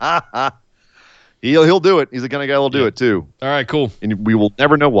 He'll do it. He's the kind of guy who'll do it too. All right, cool. And we will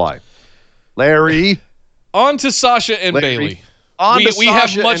never know why. Larry. On to Sasha and Bayley. We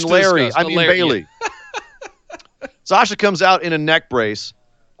have much and Larry. To discuss, Bayley. Sasha comes out in a neck brace.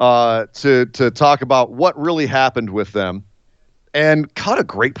 To talk about what really happened with them, and cut a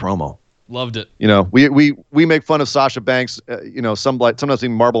great promo. Loved it. We make fun of Sasha Banks. Sometimes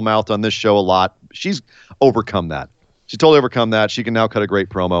even marble mouthed on this show a lot. She's overcome that. She totally overcome that. She can now cut a great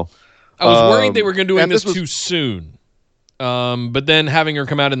promo. I was worried they were going to do this too soon, but then having her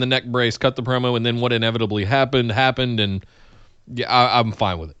come out in the neck brace, cut the promo, and then what inevitably happened, and I'm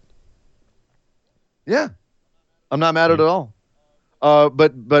fine with it. Yeah, I'm not mad at it at all.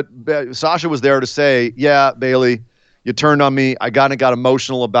 But Sasha was there to say, yeah, Bayley, you turned on me. I got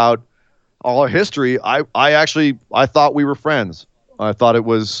emotional about all our history. I thought we were friends. I thought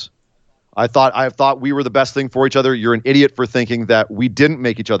we were the best thing for each other. You're an idiot for thinking that we didn't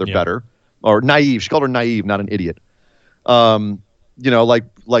make each other better, or naive. She called her naive, not an idiot.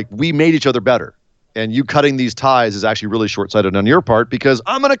 Like we made each other better. And you cutting these ties is actually really short-sighted on your part because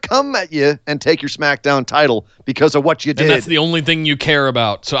I'm going to come at you and take your SmackDown title because of what you did. And that's the only thing you care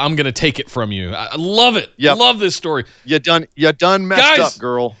about, so I'm going to take it from you. I love it. Yep. I love this story. You done messed up,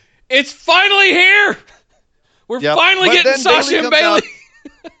 girl. It's finally here. We're finally getting Sasha and Bayley.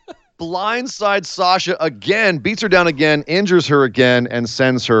 Blindside Sasha again, beats her down again, injures her again, and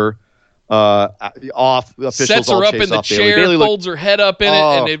sends her off. Officials sets her up in the chair, Bayley folds her head up in it,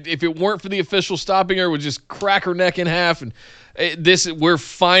 and if it weren't for the official stopping her, would just crack her neck in half. And we're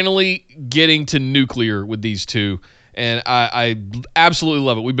finally getting to nuclear with these two, and I absolutely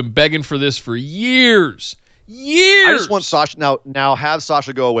love it. We've been begging for this for years. I just want Sasha now have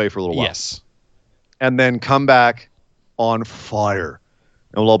Sasha go away for a little while, and then come back on fire,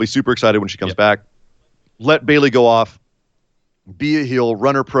 and we'll all be super excited when she comes back. Let Bayley go off. Be a heel,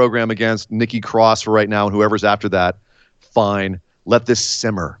 run her program against Nikki Cross for right now, and whoever's after that, fine. Let this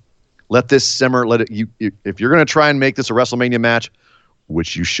simmer. Let it. If you're going to try and make this a WrestleMania match,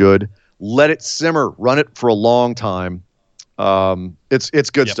 which you should, let it simmer. Run it for a long time. It's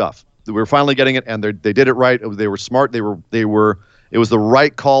good stuff. We're finally getting it, and they did it right. They were smart. It was the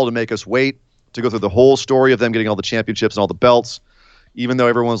right call to make us wait to go through the whole story of them getting all the championships and all the belts. Even though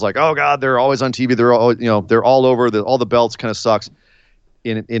everyone's like, "Oh God, they're always on TV. They're all over. All the belts kind of sucks."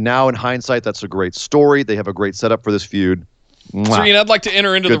 Now in hindsight, that's a great story. They have a great setup for this feud. Serene, I'd like to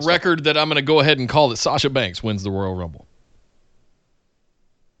enter into the record that I'm going to go ahead and call that Sasha Banks wins the Royal Rumble.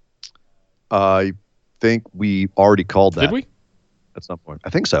 I think we already called that. Did we? At some point. I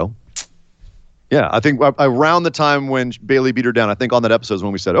think so. Yeah, I think around the time when Bayley beat her down, I think on that episode is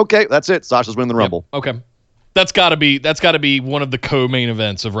when we said, okay, that's it. Sasha's winning the Rumble. Yep. Okay. That's got to be one of the co-main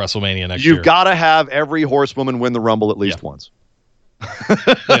events of WrestleMania next year. You've got to have every horsewoman win the Rumble at least once.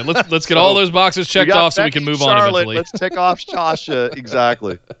 Yeah, let's get all those boxes checked off so we can move on eventually. Let's tick off Sasha.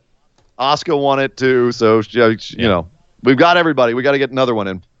 Exactly. Asuka won it too, so you know, we've got everybody. We got to get another one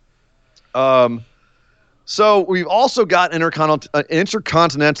in. So we've also got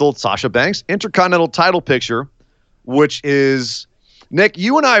intercontinental Sasha Banks intercontinental title picture, which is, Nick,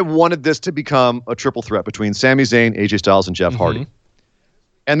 you and I wanted this to become a triple threat between Sami Zayn, AJ Styles, and Jeff Hardy.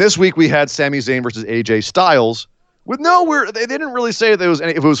 And this week we had Sami Zayn versus AJ Styles. They didn't really say that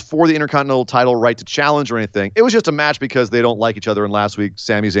if it was for the Intercontinental title right to challenge or anything. It was just a match because they don't like each other. And last week,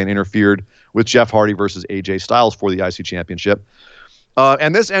 Sami Zayn interfered with Jeff Hardy versus AJ Styles for the IC Championship.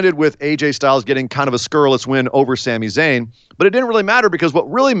 And this ended with AJ Styles getting kind of a scurrilous win over Sami Zayn. But it didn't really matter because what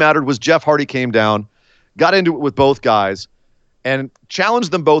really mattered was Jeff Hardy came down, got into it with both guys, and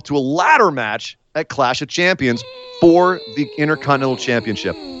challenged them both to a ladder match at Clash of Champions for the Intercontinental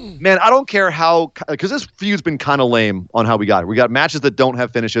Championship. Man, I don't care how, because this feud's been kind of lame on how we got it. We got matches that don't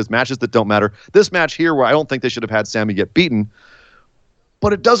have finishes, matches that don't matter. This match here, where I don't think they should have had Sami get beaten,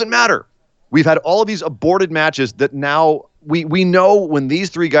 but it doesn't matter. We've had all of these aborted matches that now we know when these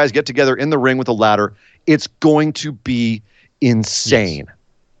three guys get together in the ring with a ladder, it's going to be insane. Yes.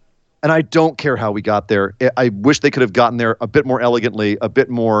 And I don't care how we got there. I wish they could have gotten there a bit more elegantly, a bit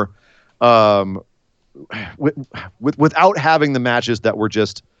more without having the matches that were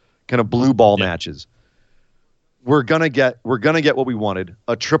just kind of blue ball matches. We're gonna get what we wanted: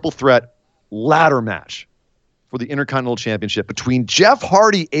 a triple threat ladder match for the Intercontinental Championship between Jeff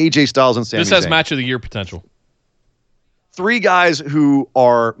Hardy, AJ Styles, and Sami Zayn. This has match of the year potential. Three guys who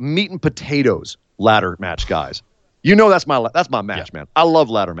are meat and potatoes ladder match guys. You know that's my match, man. I love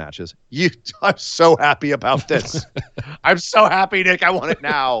ladder matches. I'm so happy about this. I'm so happy, Nick. I want it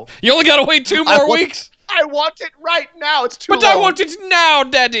now. You only got to wait 2 more weeks. I want it right now. It's too long. I want it now,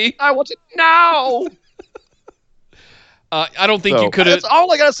 Daddy. I want it now. I don't think you could have. That's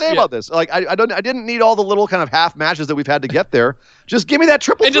all I gotta say about this. Like I didn't need all the little kind of half matches that we've had to get there. Just give me that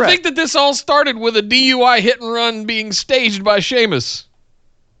triple threat. And to think that this all started with a DUI hit and run being staged by Sheamus.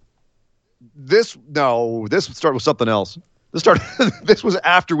 This started with something else. This was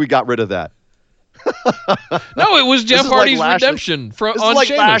after we got rid of that. No, it was Jeff Hardy's redemption on Sheamus. This is like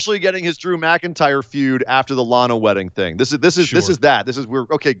Lashley getting his Drew McIntyre feud after the Lana wedding thing. This is that. We're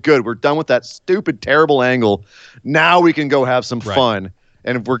okay, good. We're done with that stupid, terrible angle. Now we can go have some fun.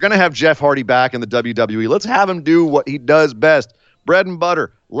 And if we're gonna have Jeff Hardy back in the WWE, let's have him do what he does best: bread and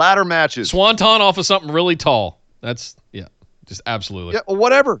butter, ladder matches, swanton off of something really tall. That's just absolutely. Yeah,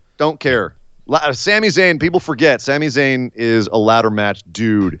 whatever. Don't care. Sami Zayn. People forget Sami Zayn is a ladder match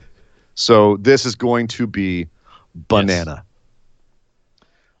dude. So this is going to be banana.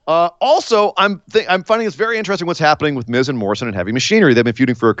 Yes. Also, I'm finding it's very interesting what's happening with Miz and Morrison and Heavy Machinery. They've been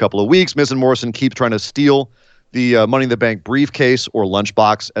feuding for a couple of weeks. Miz and Morrison keep trying to steal the Money in the Bank briefcase or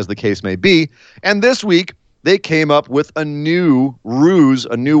lunchbox, as the case may be. And this week, they came up with a new ruse,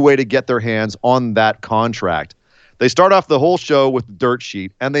 a new way to get their hands on that contract. They start off the whole show with the dirt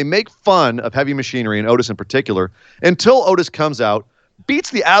sheet, and they make fun of Heavy Machinery and Otis in particular until Otis comes out, beats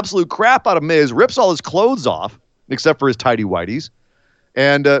the absolute crap out of Miz, rips all his clothes off, except for his tidy whities.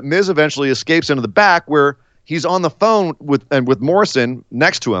 And Miz eventually escapes into the back where he's on the phone with Morrison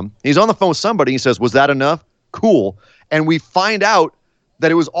next to him. He's on the phone with somebody. He says, "Was that enough? Cool." And we find out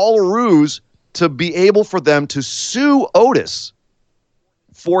that it was all a ruse to be able for them to sue Otis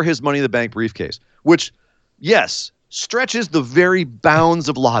for his Money in the Bank briefcase, which, yes, stretches the very bounds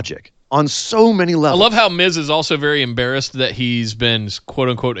of logic on so many levels. I love how Miz is also very embarrassed that he's been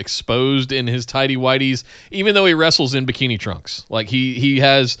quote-unquote exposed in his tidy whities, even though he wrestles in bikini trunks. Like he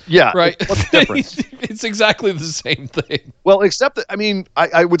has... Yeah, right? What's the difference? It's exactly the same thing. Well, except that, I mean,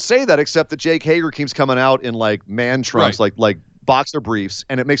 I would say that, except that Jake Hager keeps coming out in, like, man trunks, like boxer briefs,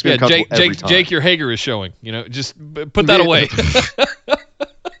 and it makes me uncomfortable every time. Jake, your Hager is showing. Just put that away.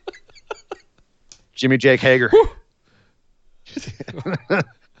 Jimmy Jake Hager.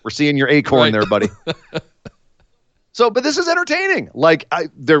 We're seeing your acorn there, buddy. But this is entertaining. Like,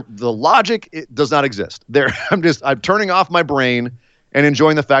 the logic does not exist. I'm turning off my brain and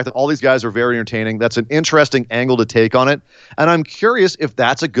enjoying the fact that all these guys are very entertaining. That's an interesting angle to take on it. And I'm curious if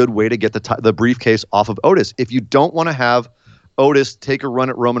that's a good way to get the briefcase off of Otis. If you don't want to have Otis take a run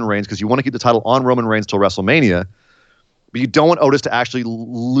at Roman Reigns because you want to keep the title on Roman Reigns till WrestleMania, but you don't want Otis to actually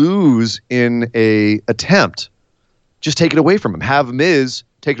lose in a attempt, just take it away from him. Have Miz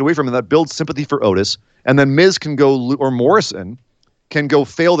take it away from him. That builds sympathy for Otis. And then Miz can go, or Morrison can go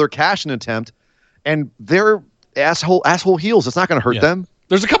fail their cash-in attempt, and they're asshole heels. It's not going to hurt them.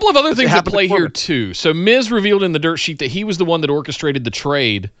 There's a couple of other things at play here, too. So Miz revealed in the dirt sheet that he was the one that orchestrated the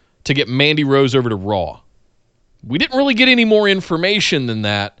trade to get Mandy Rose over to Raw. We didn't really get any more information than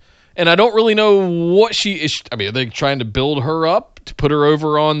that, and I don't really know what she is. I mean, are they trying to build her up to put her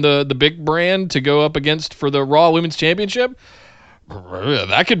over on the big brand to go up against for the Raw Women's Championship?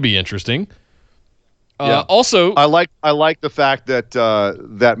 That could be interesting. Also, I like the fact that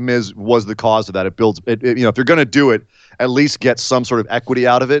that Miz was the cause of that. It builds it. You know, if you're going to do it, at least get some sort of equity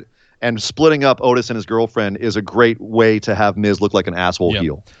out of it. And splitting up Otis and his girlfriend is a great way to have Miz look like an asshole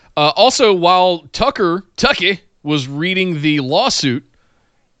heel. Also, while Tucky was reading the lawsuit,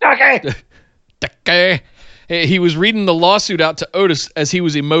 he was reading the lawsuit out to Otis as he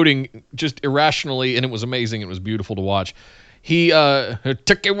was emoting just irrationally, and it was amazing. It was beautiful to watch.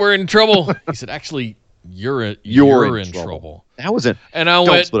 Tucky, we're in trouble. He said, actually, you're in trouble. That wasn't. And I don't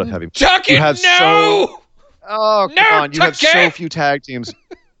went, split up heavy. Tucky, no! Oh, come on. You have so few tag teams.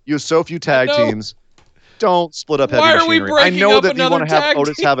 You have so few tag teams. Don't split up heavy machinery. Why are we breaking I know up that you want to have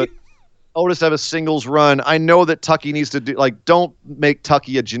Otis have a singles run. I know that Tucky needs to do, don't make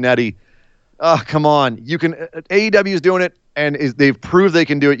Tucky a Jannetty. Oh, come on. You can, AEW is doing it, and they've proved they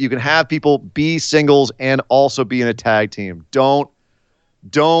can do it. You can have people be singles and also be in a tag team. Don't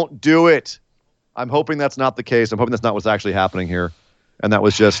do it. I'm hoping that's not the case. I'm hoping that's not what's actually happening here. And that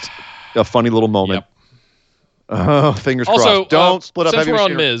was just a funny little moment. Yep. Oh, fingers also, crossed. Don't split up since heavy we're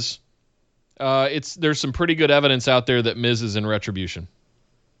on machinery. Miz, there's some pretty good evidence out there that Miz is in Retribution.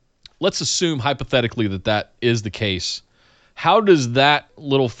 Let's assume hypothetically that is the case. How does that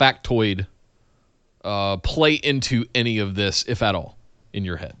little factoid play into any of this, if at all, in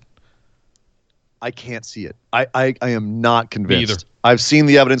your head? I can't see it. I am not convinced. Me either. I've seen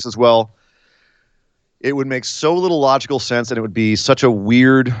the evidence as well. It would make so little logical sense, and it would be such a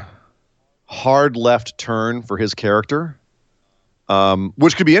weird, hard left turn for his character,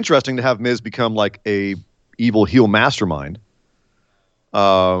 which could be interesting to have Miz become like a evil heel mastermind.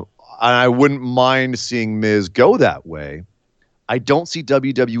 And I wouldn't mind seeing Miz go that way. I don't see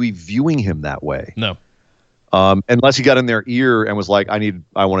WWE viewing him that way. No. Unless he got in their ear and was like,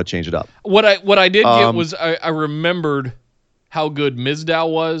 I want to change it up. What I did get was I remembered how good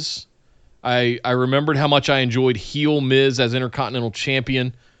Mizdow was. I remembered how much I enjoyed heel Miz as Intercontinental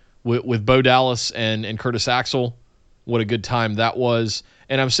Champion with Bo Dallas and Curtis Axel. What a good time that was.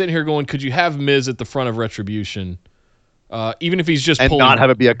 And I'm sitting here going, could you have Miz at the front of Retribution? Even if he's just and pulling, not have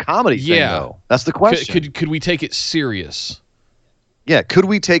it be a comedy thing, though. That's the question. Could we take it serious? Yeah, could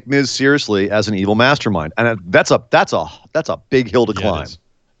we take Miz seriously as an evil mastermind? And that's a big hill to climb.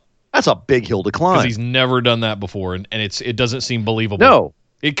 That's a big hill to climb. Because he's never done that before, and it doesn't seem believable. No.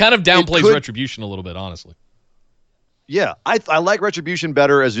 It kind of downplays Retribution a little bit, honestly. Yeah, I like Retribution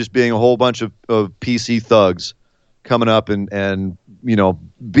better as just being a whole bunch of PC thugs coming up and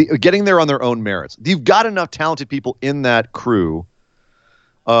getting there on their own merits. You've got enough talented people in that crew.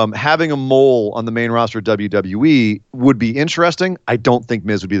 Having a mole on the main roster of WWE would be interesting. I don't think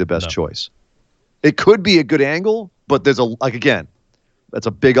Miz would be the best choice. It could be a good angle, but there's that's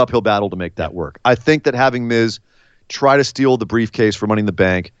a big uphill battle to make that work. I think that having Miz try to steal the briefcase for Money in the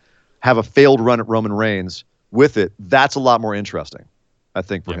Bank, have a failed run at Roman Reigns with it, that's a lot more interesting, I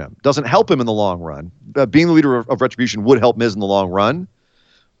think, for him. Doesn't help him in the long run. Being the leader of Retribution would help Miz in the long run.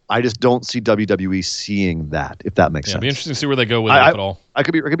 I just don't see WWE seeing that, if that makes sense. It'd be interesting to see where they go with it, if at all. I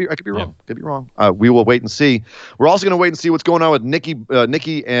could be wrong. Could be wrong. We will wait and see. We're also going to wait and see what's going on with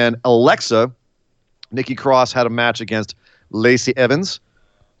Nikki and Alexa. Nikki Cross had a match against Lacey Evans.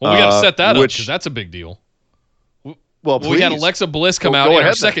 Well, we got to set that up because that's a big deal. Well, we had Alexa Bliss come out in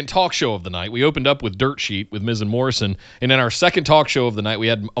our second talk show of the night. We opened up with Dirt Sheet with Miz and Morrison, and in our second talk show of the night, we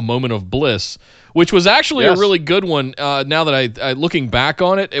had a moment of bliss, which was actually a really good one. Now that I looking back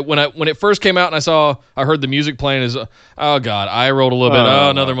on it, when it first came out and I heard the music playing, oh god, I rolled a little bit.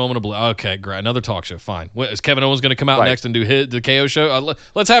 Another moment of bliss. Okay, great, another talk show. Fine. Is Kevin Owens going to come out next and do the KO show?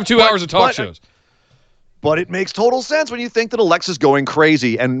 Let's have 2 hours of talk shows. But it makes total sense when you think that Alexa's going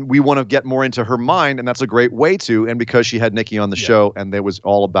crazy and we want to get more into her mind, and that's a great way to. And because she had Nikki on the show and it was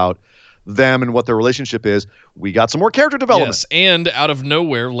all about them and what their relationship is, we got some more character development. Yes, and out of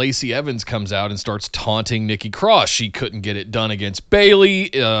nowhere, Lacey Evans comes out and starts taunting Nikki Cross. She couldn't get it done against Bayley.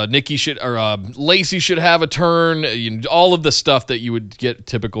 Lacey should have a turn. All of the stuff that you would get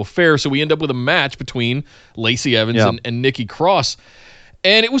typical fair. So we end up with a match between Lacey Evans and Nikki Cross.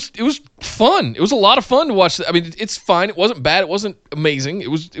 And it was fun. It was a lot of fun to watch. I mean, it's fine. It wasn't bad. It wasn't amazing. It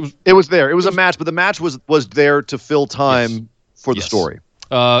was there. It was a match, but the match was there to fill time for the story.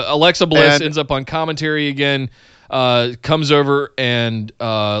 Alexa Bliss ends up on commentary again, comes over, and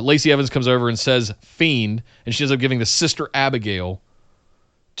Lacey Evans comes over and says Fiend, and she ends up giving the Sister Abigail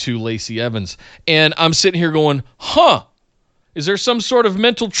to Lacey Evans. And I'm sitting here going, is there some sort of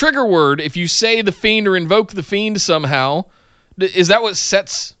mental trigger word if you say the Fiend or invoke the Fiend somehow? Is that what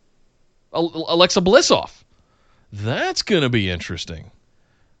sets Alexa Bliss off? That's going to be interesting.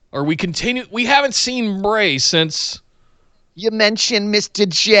 Or we haven't seen Bray since... You mentioned Mr.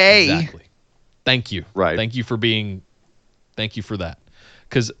 J. Exactly. Thank you. Right. Thank you for that.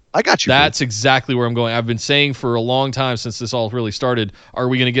 Because I got you. That's exactly where I'm going. I've been saying for a long time since this all really started, are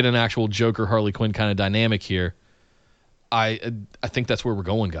we going to get an actual Joker Harley Quinn kind of dynamic here? I think that's where we're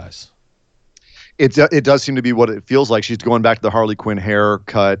going, guys. It does seem to be what it feels like. She's going back to the Harley Quinn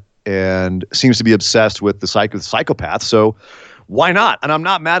haircut and seems to be obsessed with the psychopath. So why not? And I'm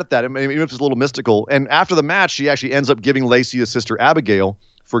not mad at that. I mean, even if it's a little mystical. And after the match, she actually ends up giving Lacey a Sister Abigail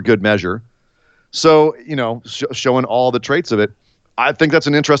for good measure. So, showing all the traits of it. I think that's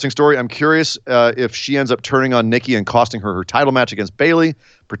an interesting story. I'm curious if she ends up turning on Nikki and costing her title match against Bayley,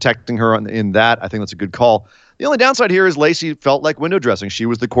 protecting her in that. I think that's a good call. The only downside here is Lacey felt like window dressing. She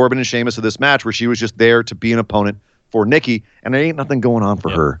was the Corbin and Sheamus of this match, where she was just there to be an opponent for Nikki, and there ain't nothing going on for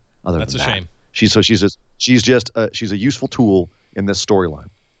her other than that. That's a shame. She's a useful tool in this storyline,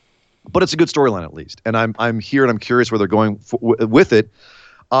 but it's a good storyline at least. And I'm here and I'm curious where they're going with it.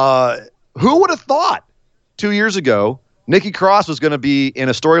 Who would have thought 2 years ago Nikki Cross was going to be in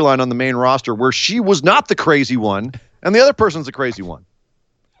a storyline on the main roster where she was not the crazy one and the other person's the crazy one?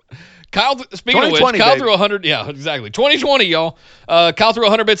 Kyle, speaking of which, Kyle threw 100. Yeah, exactly. 2020, y'all. Kyle threw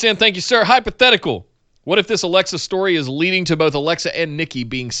 100 bits in. Thank you, sir. Hypothetical. What if this Alexa story is leading to both Alexa and Nikki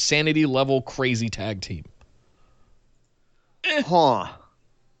being sanity-level crazy tag team? I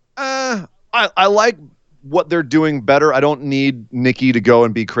like what they're doing better. I don't need Nikki to go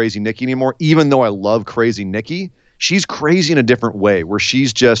and be crazy Nikki anymore, even though I love crazy Nikki. She's crazy in a different way, where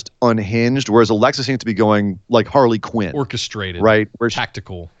she's just unhinged, whereas Alexa seems to be going like Harley Quinn. Orchestrated. Right?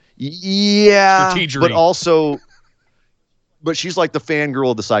 Tactical. Yeah. Strategery. But she's like the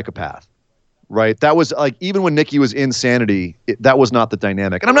fangirl of the psychopath. Right? That was like, even when Nikki was Insanity, that was not the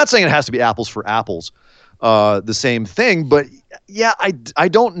dynamic. And I'm not saying it has to be apples for apples, the same thing, but yeah, I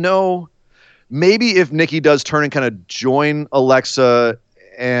don't know. Maybe if Nikki does turn and kind of join Alexa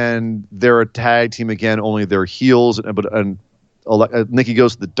and they're a tag team again, only they're heels, and Nikki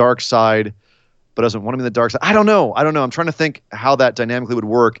goes to the dark side, but doesn't want to be in the dark side. I don't know. I'm trying to think how that dynamically would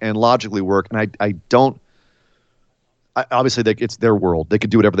work and logically work, and I don't. Obviously, it's their world. They could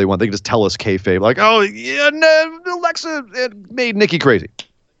do whatever they want. They could just tell us kayfabe, like, oh, yeah, no, Alexa made Nikki crazy.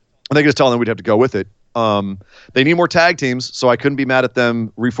 And they could just tell them we'd have to go with it. They need more tag teams, so I couldn't be mad at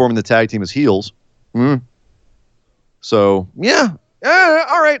them reforming the tag team as heels. So, yeah.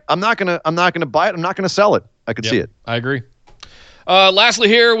 All right. I'm not gonna buy it. I'm not gonna sell it. I could see it. I agree. Lastly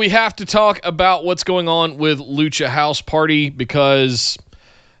here, we have to talk about what's going on with Lucha House Party, because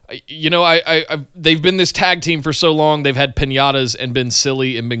they've been this tag team for so long. They've had pinatas and been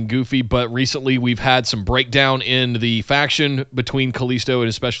silly and been goofy, but recently we've had some breakdown in the faction between Kalisto and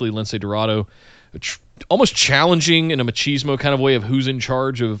especially Lince Dorado, almost challenging in a machismo kind of way of who's in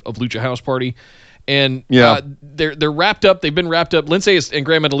charge of Lucha House Party. And they're wrapped up. They've been wrapped up. Lince and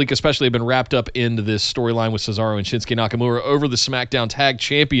Gran Metalik especially have been wrapped up into this storyline with Cesaro and Shinsuke Nakamura over the SmackDown Tag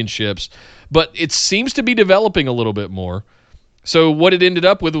Championships, but it seems to be developing a little bit more. So what it ended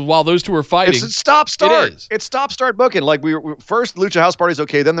up with while those two were fighting, it's stop-start. It's stop-start booking. Like we first, Lucha House Party's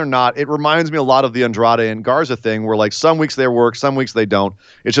okay, then they're not. It reminds me a lot of the Andrade and Garza thing, where like some weeks they work, some weeks they don't.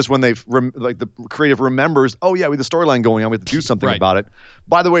 It's just when the creative remembers, oh yeah, we have the storyline going on, we have to do something about it.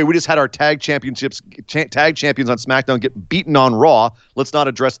 By the way, we just had our tag champions on SmackDown get beaten on Raw. Let's not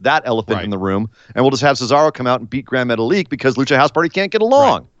address that elephant in the room, and we'll just have Cesaro come out and beat Gran Metalik because Lucha House Party can't get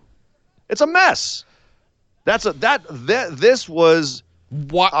along. Right. It's a mess. This was.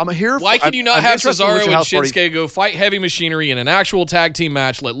 I'm here. Why can you not have Cesaro and Shinsuke go fight Heavy Machinery in an actual tag team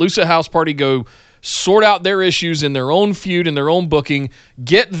match? Let Lucha House Party go sort out their issues in their own feud and their own booking.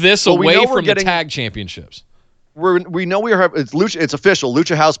 Get this away from the tag championships. We know it's official.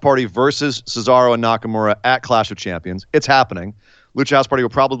 Lucha House Party versus Cesaro and Nakamura at Clash of Champions. It's happening. Lucha House Party will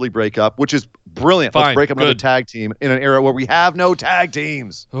probably break up, which is brilliant. Let's break up another tag team in an era where we have no tag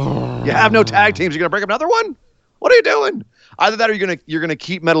teams. You have no tag teams. You're going to break up another one? What are you doing? Either that or you're gonna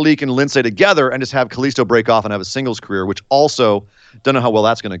keep Metalik and Lince together and just have Kalisto break off and have a singles career, which also don't know how well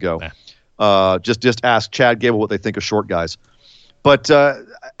that's going to go. Just ask Chad Gable what they think of short guys. But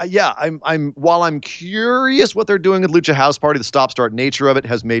while I'm curious what they're doing with Lucha House Party, the stop-start nature of it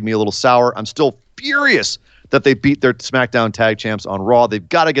has made me a little sour. I'm still furious that they beat their SmackDown Tag Champs on Raw. They've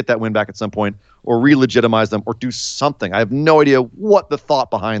got to get that win back at some point, or re-legitimize them, or do something. I have no idea what the thought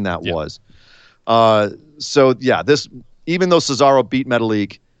behind that was. So yeah, this, even though Cesaro beat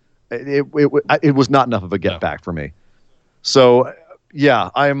Metalik, it was not enough of a get back for me. So yeah,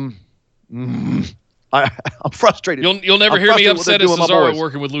 I'm frustrated. You'll never hear me upset at Cesaro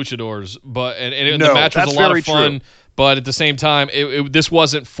working with luchadors, but and the match was a lot of fun. True. But at the same time, this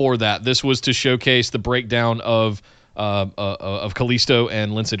wasn't for that. This was to showcase the breakdown of Kalisto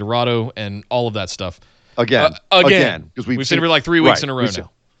and Lince Dorado and all of that stuff. Again, because we've seen it for like 3 weeks in a row now.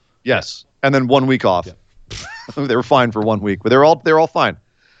 Yes, and then 1 week off. Yeah. They were fine for 1 week, but they're all fine.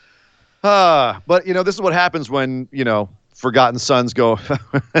 But this is what happens when Forgotten Sons go.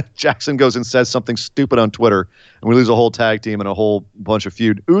 Jackson goes and says something stupid on Twitter, and we lose a whole tag team and a whole bunch of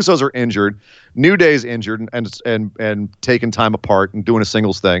feud. Usos are injured. New Day's injured and taking time apart and doing a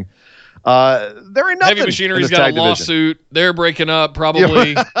singles thing. There ain't nothing. Heavy Machinery's got a lawsuit. Division. They're breaking up,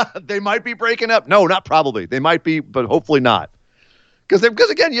 probably. They might be breaking up. No, not probably. They might be, but hopefully not. Because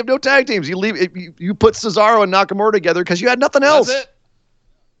again, you have no tag teams. You put Cesaro and Nakamura together because you had nothing else.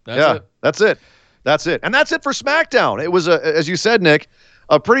 That's it. That's it. And that's it for SmackDown. It was, as you said, Nick,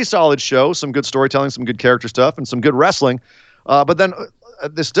 a pretty solid show. Some good storytelling, some good character stuff, and some good wrestling. But then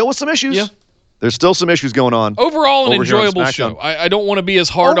there still was some issues. Yeah. There's still some issues going on. Overall, an enjoyable show. I don't want to be as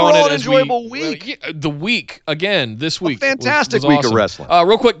hard on it as enjoyable week. The week, again, this week. Fantastic was week awesome. of wrestling.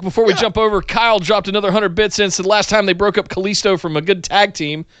 Real quick, before we jump over, Kyle dropped another 100 bits in. So the last time they broke up Kalisto from a good tag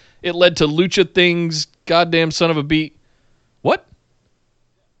team, it led to Lucha Things, goddamn son of a beat. What?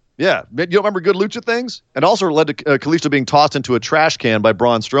 Yeah, you don't remember Good Lucha Things? And also led to Kalisto being tossed into a trash can by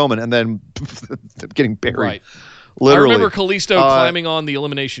Braun Strowman and then getting buried. Right. Literally. I remember Kalisto climbing on the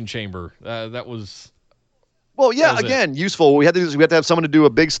Elimination Chamber. That was... Well, yeah, again, useful. We had to have someone to do a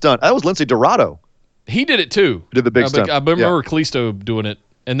big stunt. That was Lince Dorado. He did it too. Did the big stunt. I remember Kalisto doing it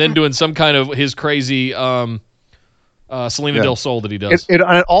and then doing some kind of his crazy Selena Del Sol that he does. And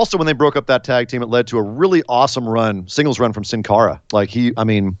also, when they broke up that tag team, it led to a really awesome singles run from Sin Cara. Like, he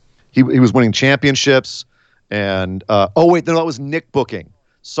was winning championships. And, that was Nick booking.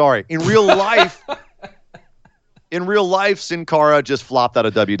 Sorry. In real life, Sin Cara just flopped out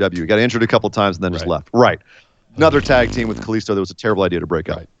of WWE. Got injured a couple times and then just left. Right. Another tag team with Kalisto that was a terrible idea to break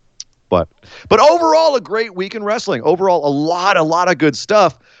up. But overall, a great week in wrestling. Overall, a lot of good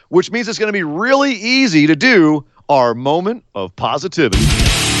stuff, which means it's going to be really easy to do our moment of positivity.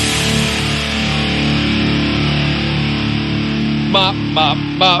 The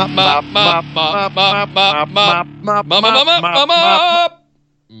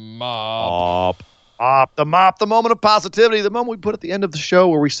moment of positivity, the moment we put at the end of the show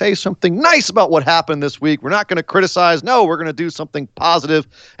where we say something nice about what happened this week. We're not going to criticize. No, we're going to do something positive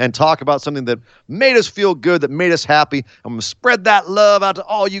and talk about something that made us feel good, that made us happy. I'm going to spread that love out to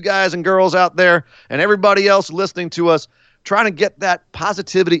all you guys and girls out there and everybody else listening to us, trying to get that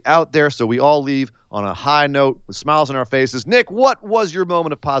positivity out there so we all leave on a high note with smiles on our faces. Nick, what was your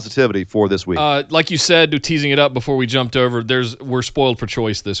moment of positivity for this week? Like you said, teasing it up before we jumped over, we're spoiled for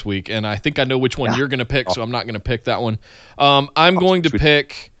choice this week, and I think I know which one you're going to pick, so I'm not going to pick that one. I'm going to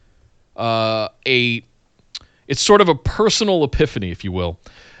pick it's sort of a personal epiphany, if you will.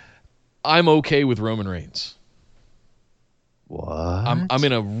 I'm okay with Roman Reigns. What? I'm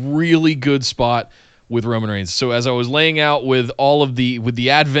in a really good spot with Roman Reigns. So as I was laying out with the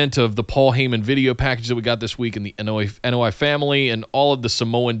advent of the Paul Heyman video package that we got this week and the NOI family and all of the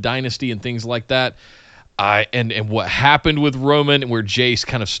Samoan dynasty and things like that, and what happened with Roman and where Jace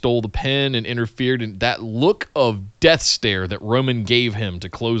kind of stole the pin and interfered, and that look of death stare that Roman gave him to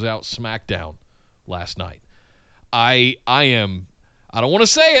close out SmackDown last night. I don't want to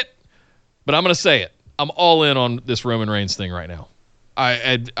say it, but I'm going to say it. I'm all in on this Roman Reigns thing right now.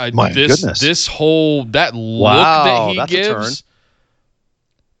 This whole that look that he gives,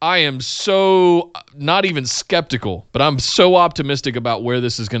 I am so not even skeptical, but I'm so optimistic about where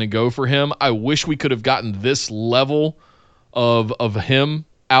this is going to go for him. I wish we could have gotten this level of him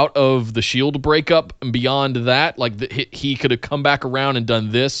out of the Shield breakup and beyond that. Like he could have come back around and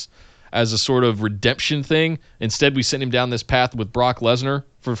done this as a sort of redemption thing. Instead, we sent him down this path with Brock Lesnar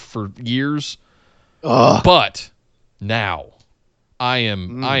for years. But now I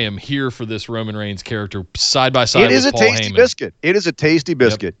am here for this Roman Reigns character side by side. It is a tasty biscuit. It is a tasty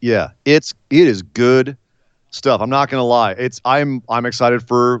biscuit. Yep. Yeah, it is good stuff. I'm not gonna lie. I'm excited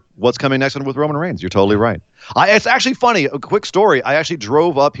for what's coming next with Roman Reigns. You're totally right. It's actually funny. A quick story. I actually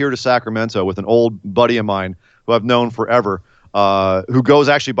drove up here to Sacramento with an old buddy of mine who I've known forever, who goes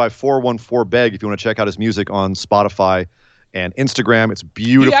actually by 414 Beg. If you want to check out his music on Spotify, and Instagram. It's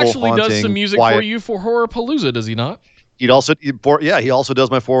beautiful. He actually haunting, does some music quiet. for you for Horrorpalooza, does he not? He also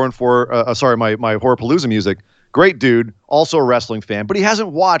does my 414. My Horrorpalooza music. Great dude. Also a wrestling fan, but he hasn't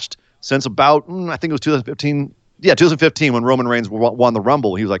watched since about I think it was 2015. Yeah, 2015 when Roman Reigns won the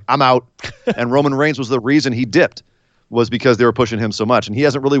Rumble. He was like, I'm out, and Roman Reigns was the reason he dipped, was because they were pushing him so much, and he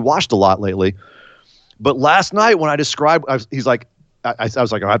hasn't really watched a lot lately. But last night when I described, he's like, I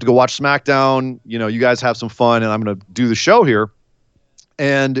was like, I have to go watch SmackDown. You know, you guys have some fun, and I'm going to do the show here.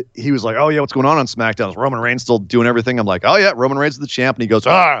 And he was like, oh, yeah, what's going on SmackDown? Is Roman Reigns still doing everything? I'm like, oh, yeah, Roman Reigns is the champ. And he goes,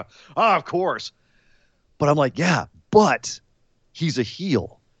 of course. But I'm like, yeah, but he's a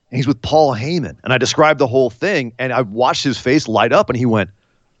heel. And he's with Paul Heyman. And I described the whole thing, and I watched his face light up, and he went,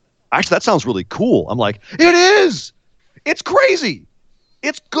 actually, that sounds really cool. I'm like, it is. It's crazy.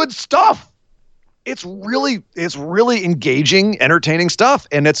 It's good stuff. It's really engaging, entertaining stuff.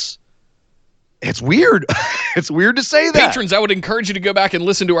 And it's weird. It's weird to say that. Patrons, I would encourage you to go back and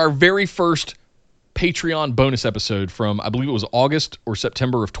listen to our very first Patreon bonus episode from, I believe it was August or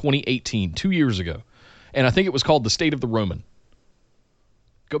September of 2018, 2 years ago. And I think it was called The State of the Roman.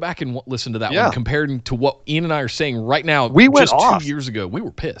 Go back and listen to that one compared to what Ian and I are saying right now. We went just off. 2 years ago. We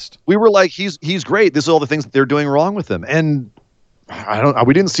were pissed. We were like, he's great. This is all the things that they're doing wrong with him. And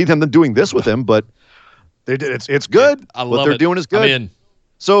we didn't see them doing this with him, but they did. It's good. I love what they're doing is good. I'm in.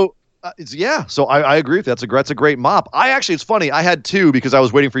 So So I agree with that. That's a great mop. It's funny. I had two because I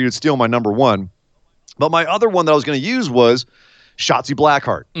was waiting for you to steal my number one. But my other one that I was going to use was Shotzi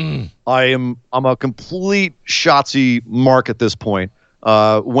Blackheart. I'm a complete Shotzi mark at this point.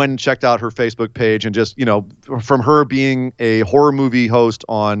 When checked out her Facebook page and just, from her being a horror movie host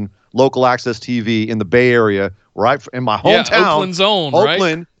on local access TV in the Bay Area, right in my hometown, Oakland's own,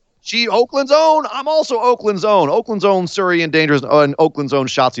 Oakland. Right? Oakland's own. I'm also Oakland's own. Oakland's own Surrey and Dangerous, and Oakland's own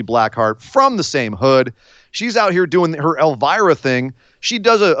Shotzi Blackheart from the same hood. She's out here doing her Elvira thing. She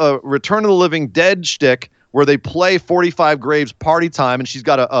does a Return of the Living Dead shtick where they play 45 Graves Party Time, and she's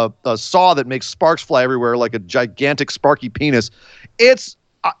got a saw that makes sparks fly everywhere like a gigantic sparky penis. It's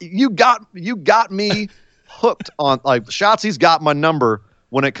you got me hooked on, like, Shotzi's got my number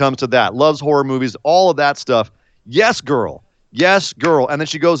when it comes to that. Loves horror movies, all of that stuff. Yes, girl. Yes, girl. And then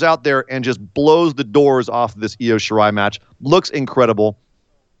she goes out there and just blows the doors off of this Io Shirai match. Looks incredible.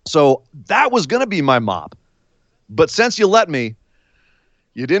 So that was going to be my mop. But since you let me,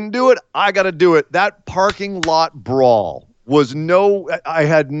 you didn't do it, I got to do it. That parking lot brawl was I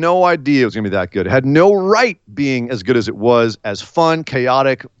had no idea it was going to be that good. It had no right being as good as it was, as fun,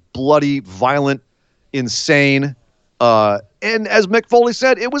 chaotic, bloody, violent, insane. And as Mick Foley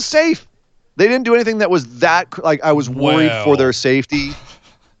said, it was safe. They didn't do anything that was that, like, I was worried for their safety.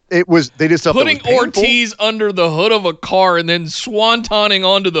 They did stuff putting that was painful. Ortiz under the hood of a car and then swantoning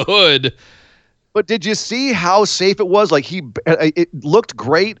onto the hood. But did you see how safe it was? Like, it looked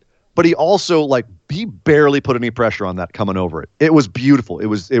great, but he also, like, he barely put any pressure on that coming over it. It was beautiful. It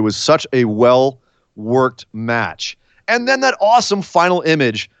was such a well-worked match. And then that awesome final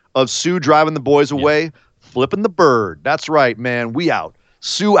image of Sue driving the boys away, flipping the bird. That's right, man. We out.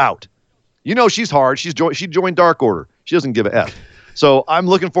 Sue out. She's hard. She joined Dark Order. She doesn't give a F. So I'm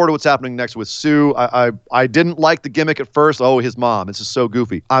looking forward to what's happening next with Sue. I didn't like the gimmick at first. Oh, his mom. This is so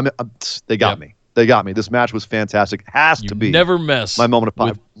goofy. They got me. They got me. This match was fantastic. Has to be. Never mess. My moment of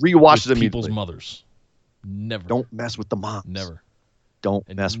pop. Rewatched it immediately. People's mothers. Never. Don't mess with the moms. Never. Don't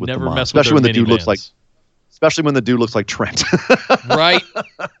mess with the moms. Mess especially with when the dude looks like. Especially when the dude looks like Trent. Right.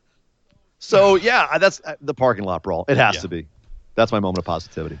 So yeah, that's the parking lot brawl. It has to be. That's my moment of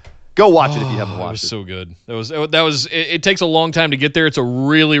positivity. Go watch it if you haven't watched it. It was so good. That was. It takes a long time to get there. It's a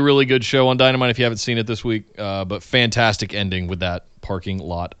really, really good show on Dynamite if you haven't seen it this week. But fantastic ending with that parking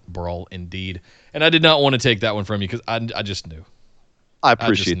lot brawl indeed. And I did not want to take that one from you because I just knew. I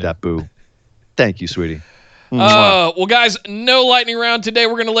appreciate that, Boo. Thank you, sweetie. Well, guys, no lightning round today.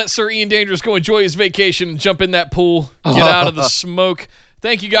 We're going to let Sir Ian Dangerous go enjoy his vacation and jump in that pool, get out of the smoke.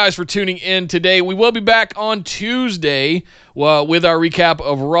 Thank you guys for tuning in today. We will be back on Tuesday with our recap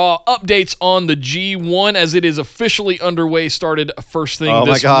of Raw, updates on the G1 as it is officially underway, started first thing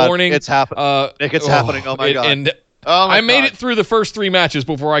this morning. It's happening. It's happening. Oh, my God. And I made it through the first three matches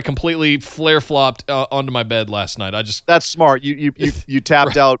before I completely flare-flopped onto my bed last night. That's smart. You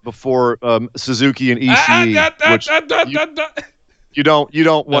tapped out before Suzuki and Ishii. You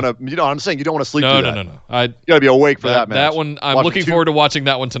don't want to. I'm saying you don't want to sleep through that. No. You got to be awake for that match. That one, I'm looking forward to watching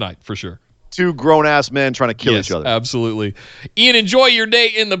that one tonight for sure. Two grown-ass men trying to kill each other. Absolutely. Ian, enjoy your day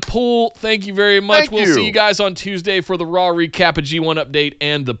in the pool. Thank you very much. We'll see you guys on Tuesday for the Raw recap, a G1 update,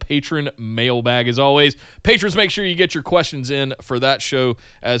 and the patron mailbag as always. Patrons, make sure you get your questions in for that show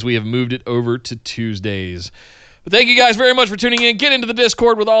as we have moved it over to Tuesdays. But thank you guys very much for tuning in. Get into the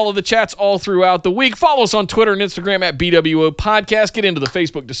Discord with all of the chats all throughout the week. Follow us on Twitter and Instagram at BWO Podcast. Get into the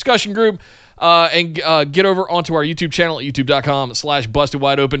Facebook discussion group. And get over onto our YouTube channel at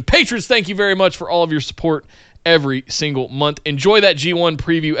youtube.com/BustedWideOpen. Patrons, thank you very much for all of your support every single month. Enjoy that G1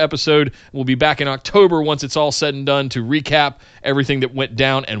 preview episode. We'll be back in October once it's all said and done to recap everything that went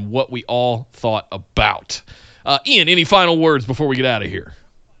down and what we all thought about. Ian, any final words before we get out of here?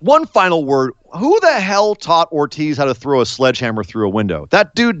 One final word. Who the hell taught Ortiz how to throw a sledgehammer through a window?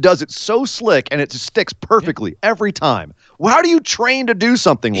 That dude does it so slick, and it just sticks perfectly every time. Well, how do you train to do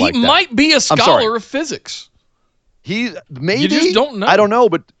something like that? He might be a scholar of physics. Maybe. You just don't know. I don't know,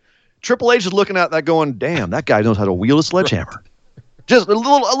 but Triple H is looking at that going, damn, that guy knows how to wield a sledgehammer. Just a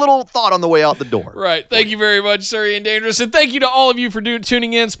little thought on the way out the door. Right. Thank you very much, Sir Ian Dangerous. And thank you to all of you for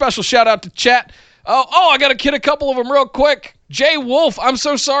tuning in. Special shout out to chat. Oh, I got to kid a couple of them real quick. Jay Wolf, I'm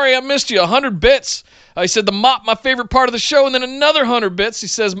so sorry I missed you. 100 bits. He said the mop, my favorite part of the show, and then another 100 bits. He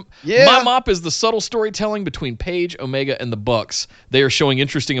says, my mop is the subtle storytelling between Paige, Omega, and the Bucks. They are showing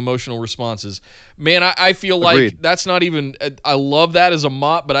interesting emotional responses. Man, I feel like that's not even – I love that as a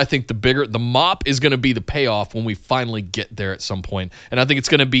mop, but I think the mop is going to be the payoff when we finally get there at some point. And I think it's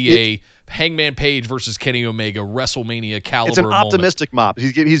going to be a Hangman Page versus Kenny Omega WrestleMania caliber It's an moment. Optimistic mop.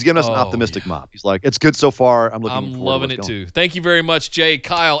 He's giving us an optimistic mop. He's like, it's good so far. I'm loving it too. Thank you very much, Jay,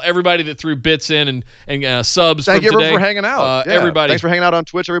 Kyle, everybody that threw bits in and subs. Thank you today. for hanging out. Everybody. Thanks for hanging out on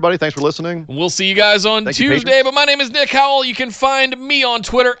Twitch, everybody. Thanks for listening. We'll see you guys on Tuesday. But my name is Nick Howell. You can find me on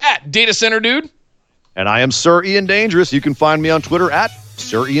Twitter at Data Center Dude. And I am Sir Ian Dangerous. You can find me on Twitter at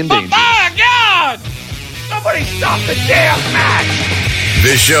Sir Ian Dangerous. Oh my God! Somebody stop the damn match!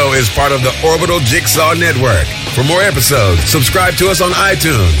 This show is part of the Orbital Jigsaw Network. For more episodes, subscribe to us on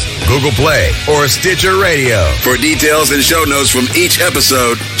iTunes, Google Play, or Stitcher Radio. For details and show notes from each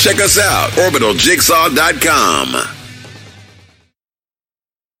episode, check us out, orbitaljigsaw.com.